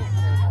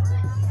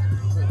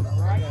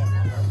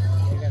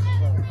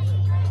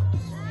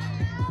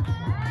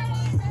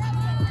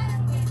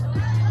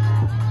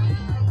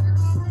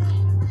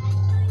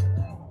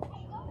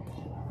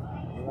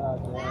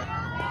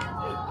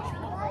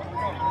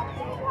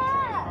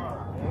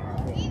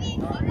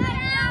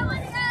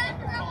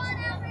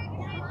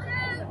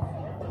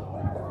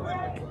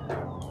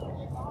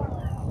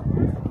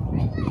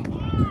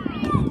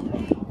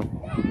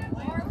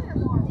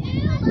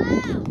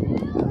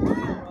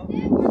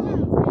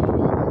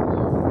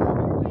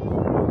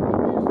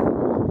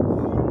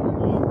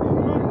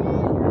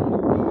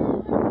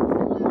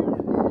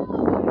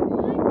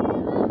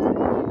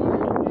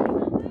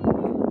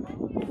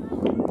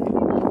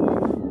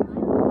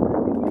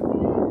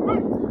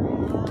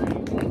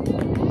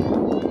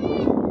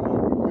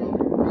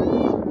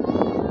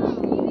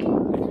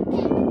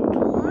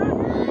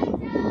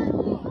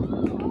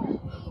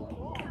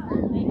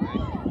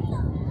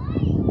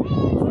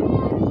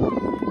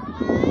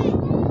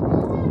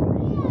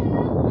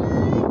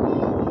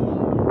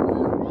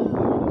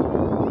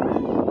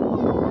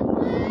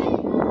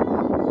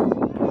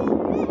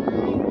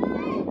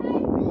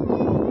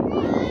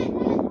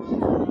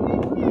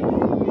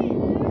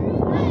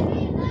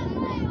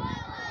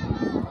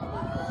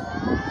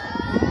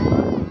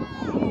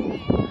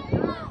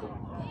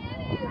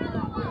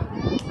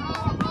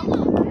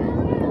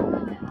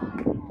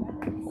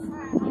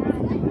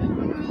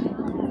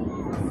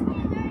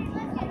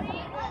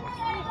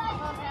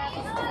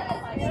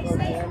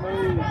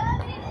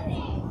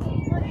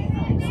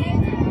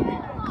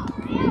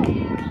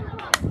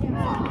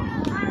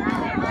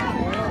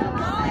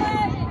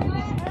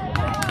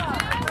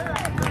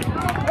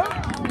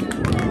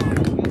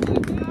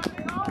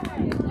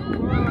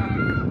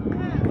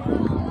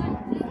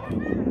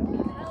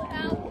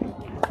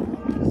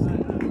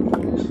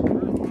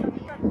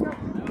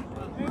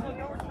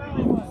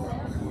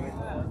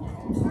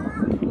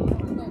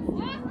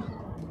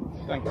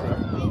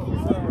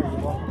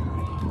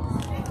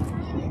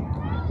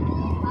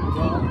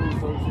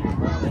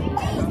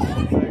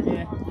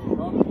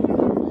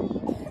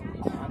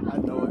 I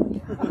know it.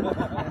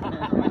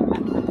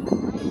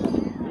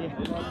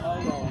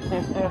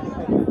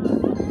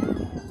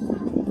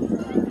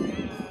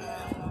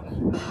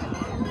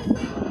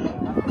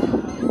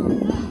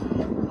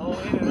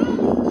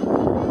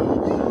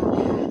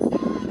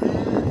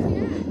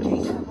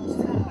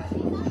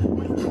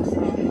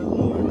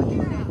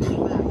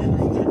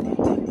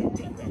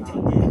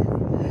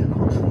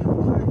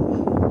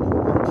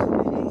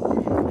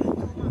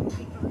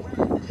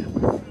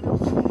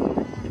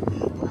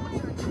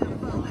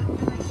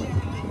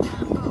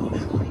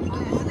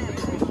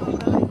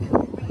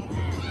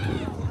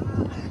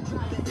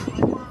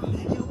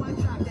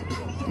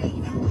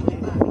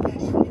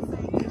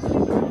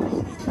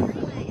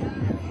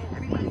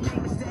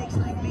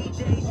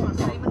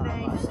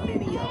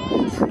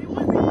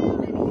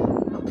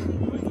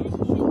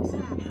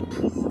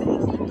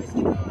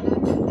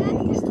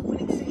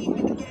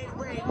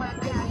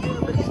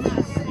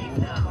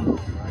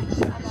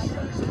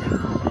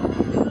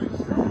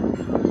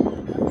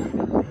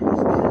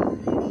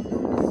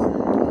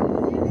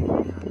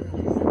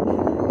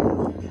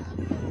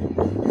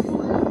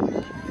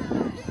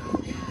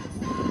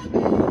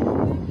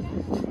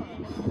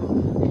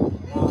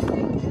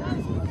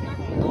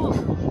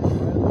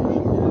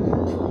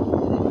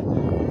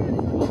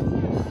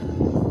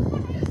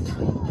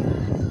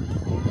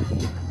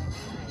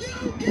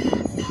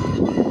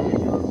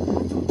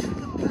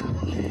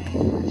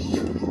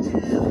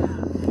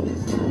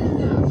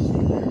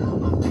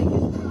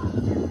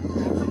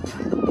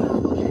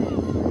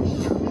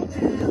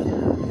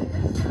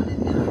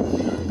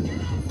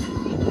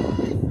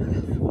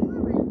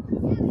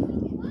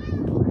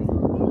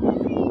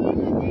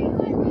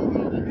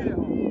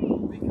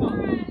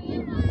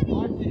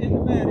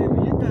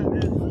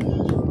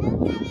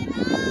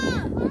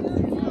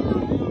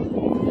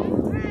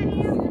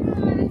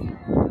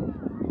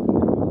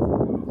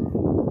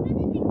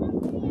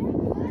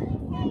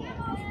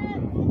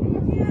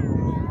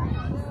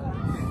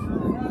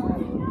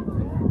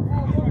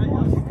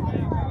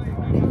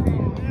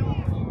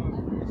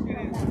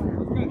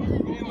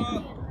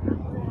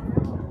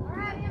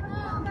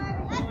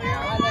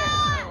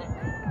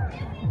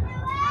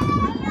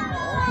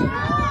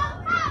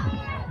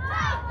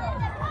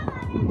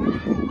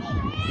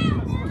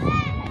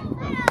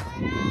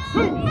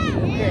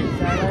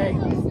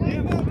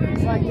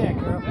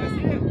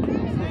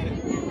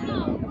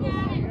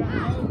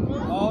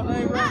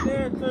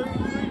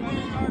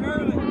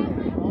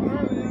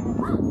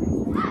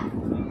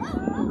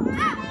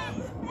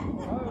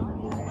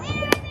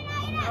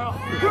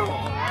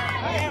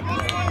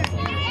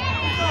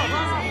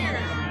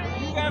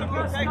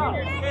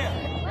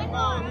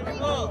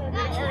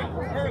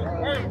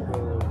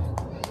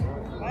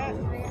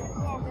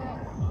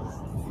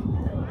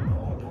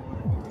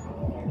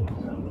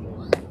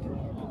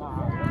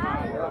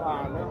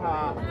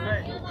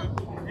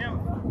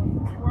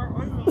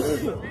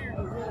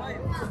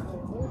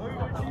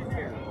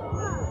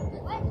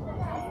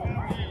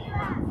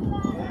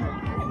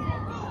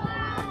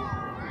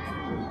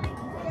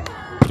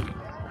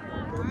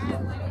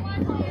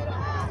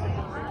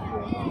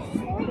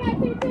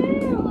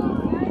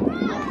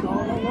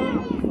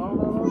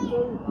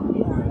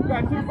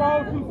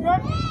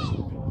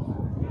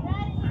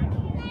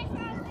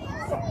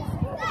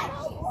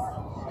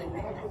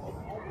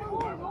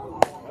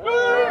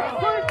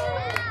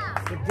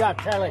 job,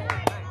 Charlie.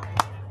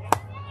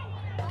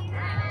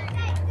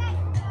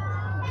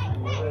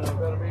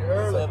 Better be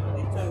early.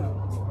 72.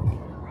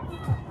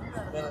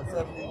 Been at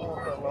 71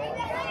 for a long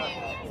time.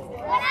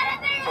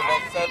 So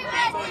that's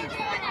 72.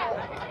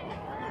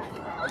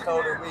 I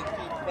told her we'd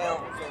keep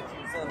count since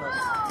she's in us.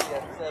 She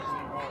had 71.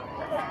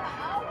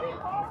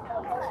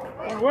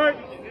 Wait.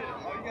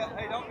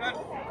 Hey, don't got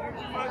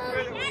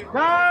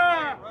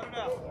Time. run it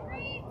out.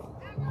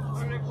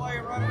 Look at it play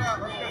and run it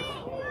out. Let's go.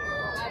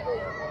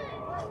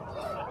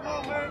 Come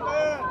on, man.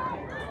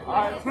 All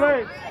right, play.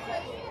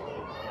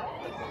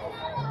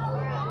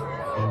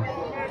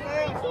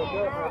 So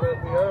good for this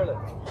be early.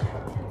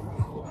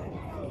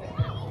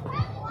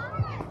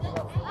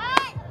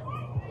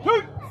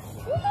 Shoot.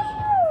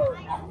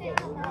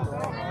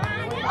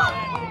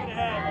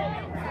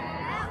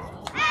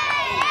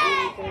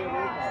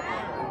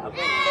 I've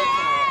been catching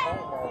her at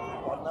home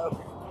all I know.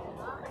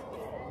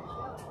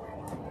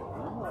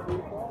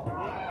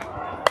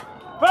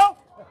 Well.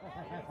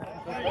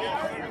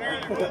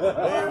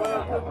 Very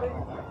well, could be.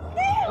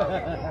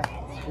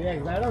 Yeah,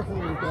 'cause I don't see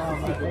you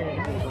down my head.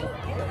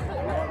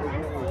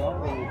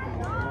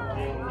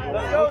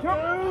 Let's go,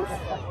 Cruz.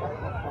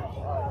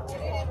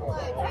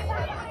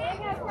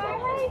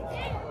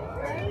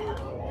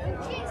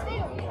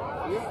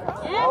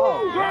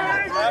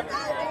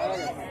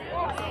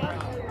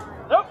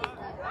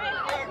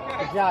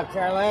 Good job,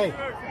 Charlie.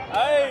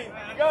 Hey,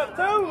 you got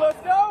two.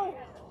 Let's go.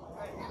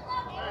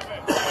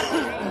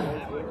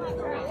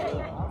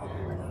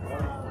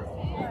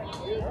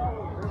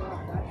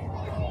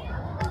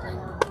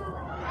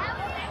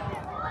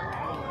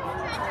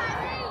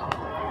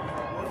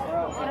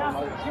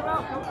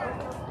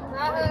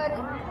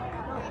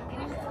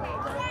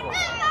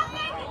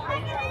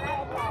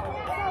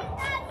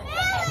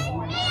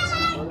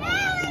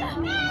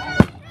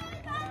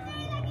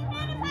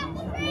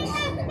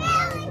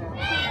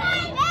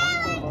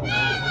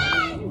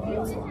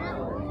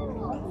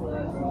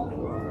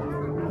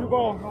 Two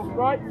balls,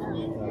 right?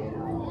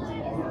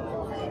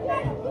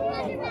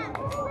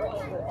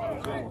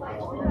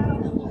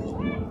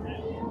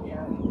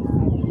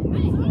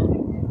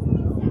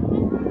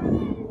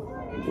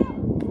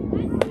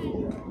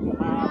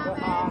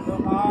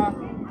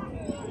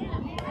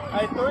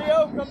 Hey,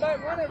 3-0, come back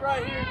run it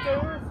right here,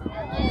 Tours.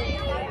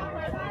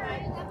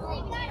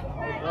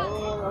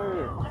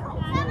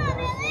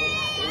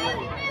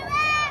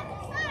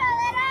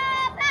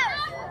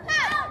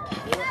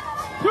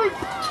 Shoot!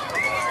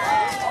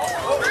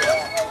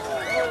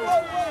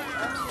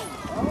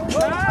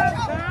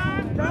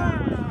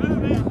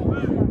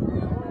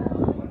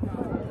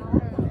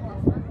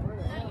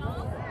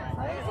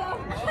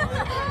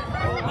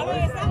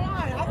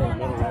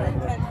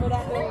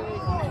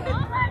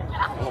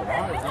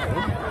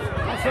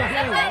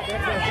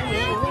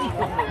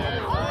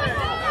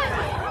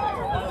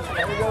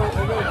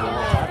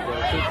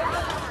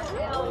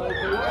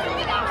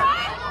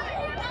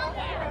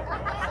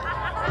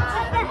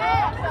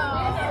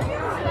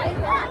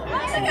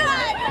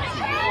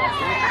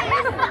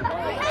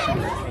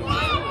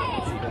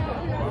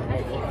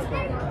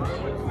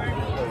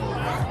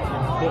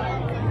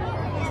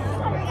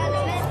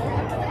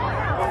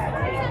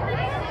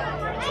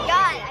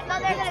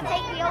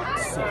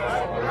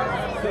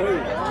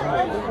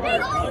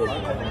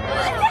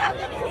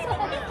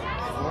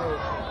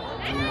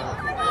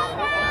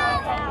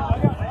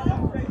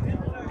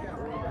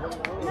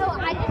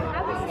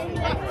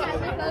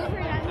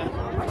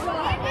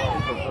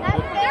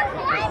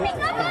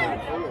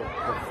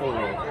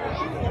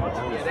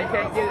 They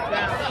can't get it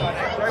down.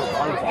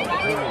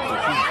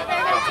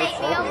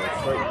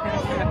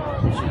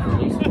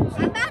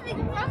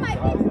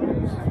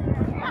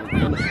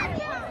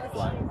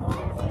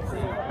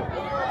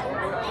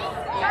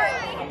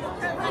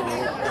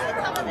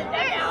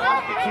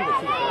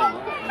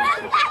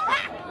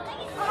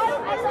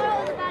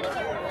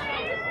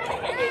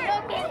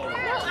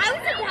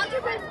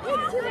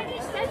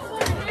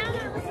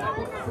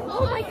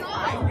 Oh my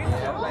God!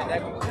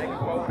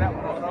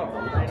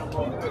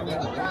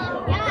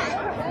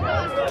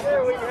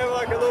 There we can have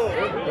like a little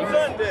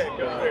sun deck up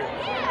there.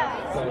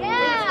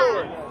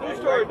 Yeah.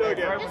 Two-story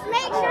dugout. Just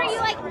make sure you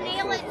like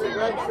nail it to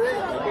the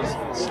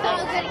so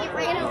good you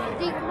ran over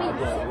deep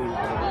weeds.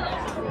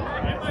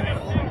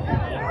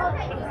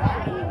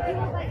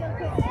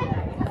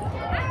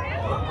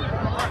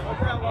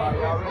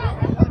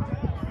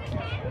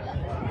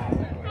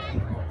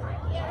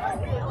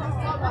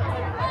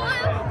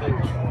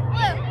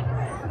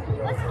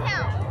 Let's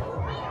count.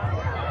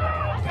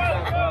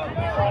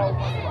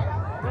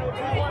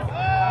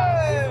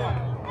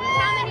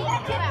 How many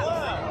did you have?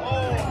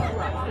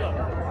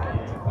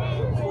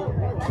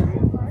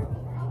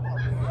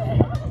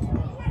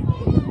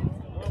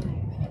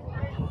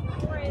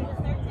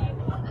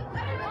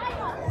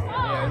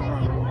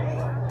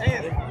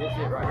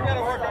 We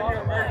gotta work on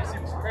your emergency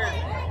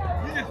preparedness.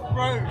 You just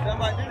run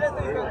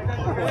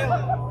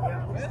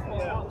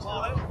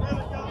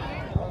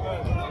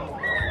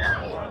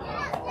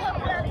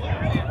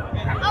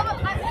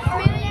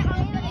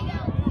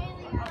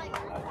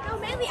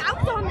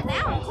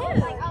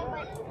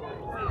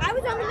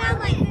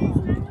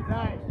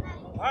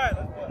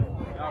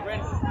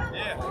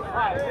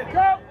right,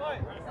 go.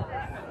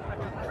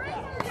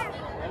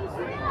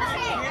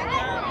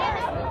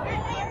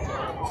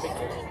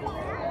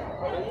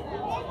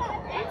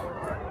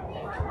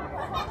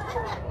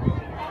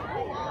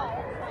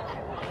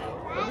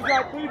 We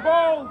got 3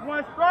 balls,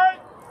 1 strike,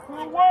 2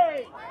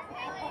 away.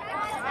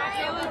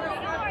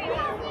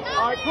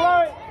 All right,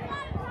 play.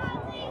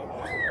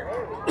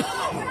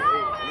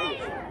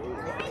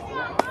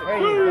 There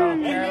you go,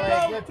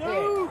 Caroline. Good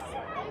pitch.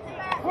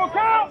 Look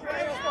out!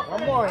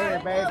 One more here,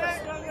 baby.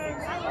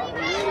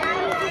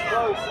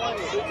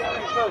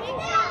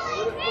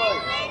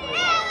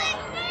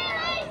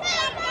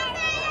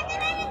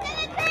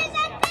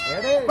 There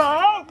it is.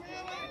 Foul!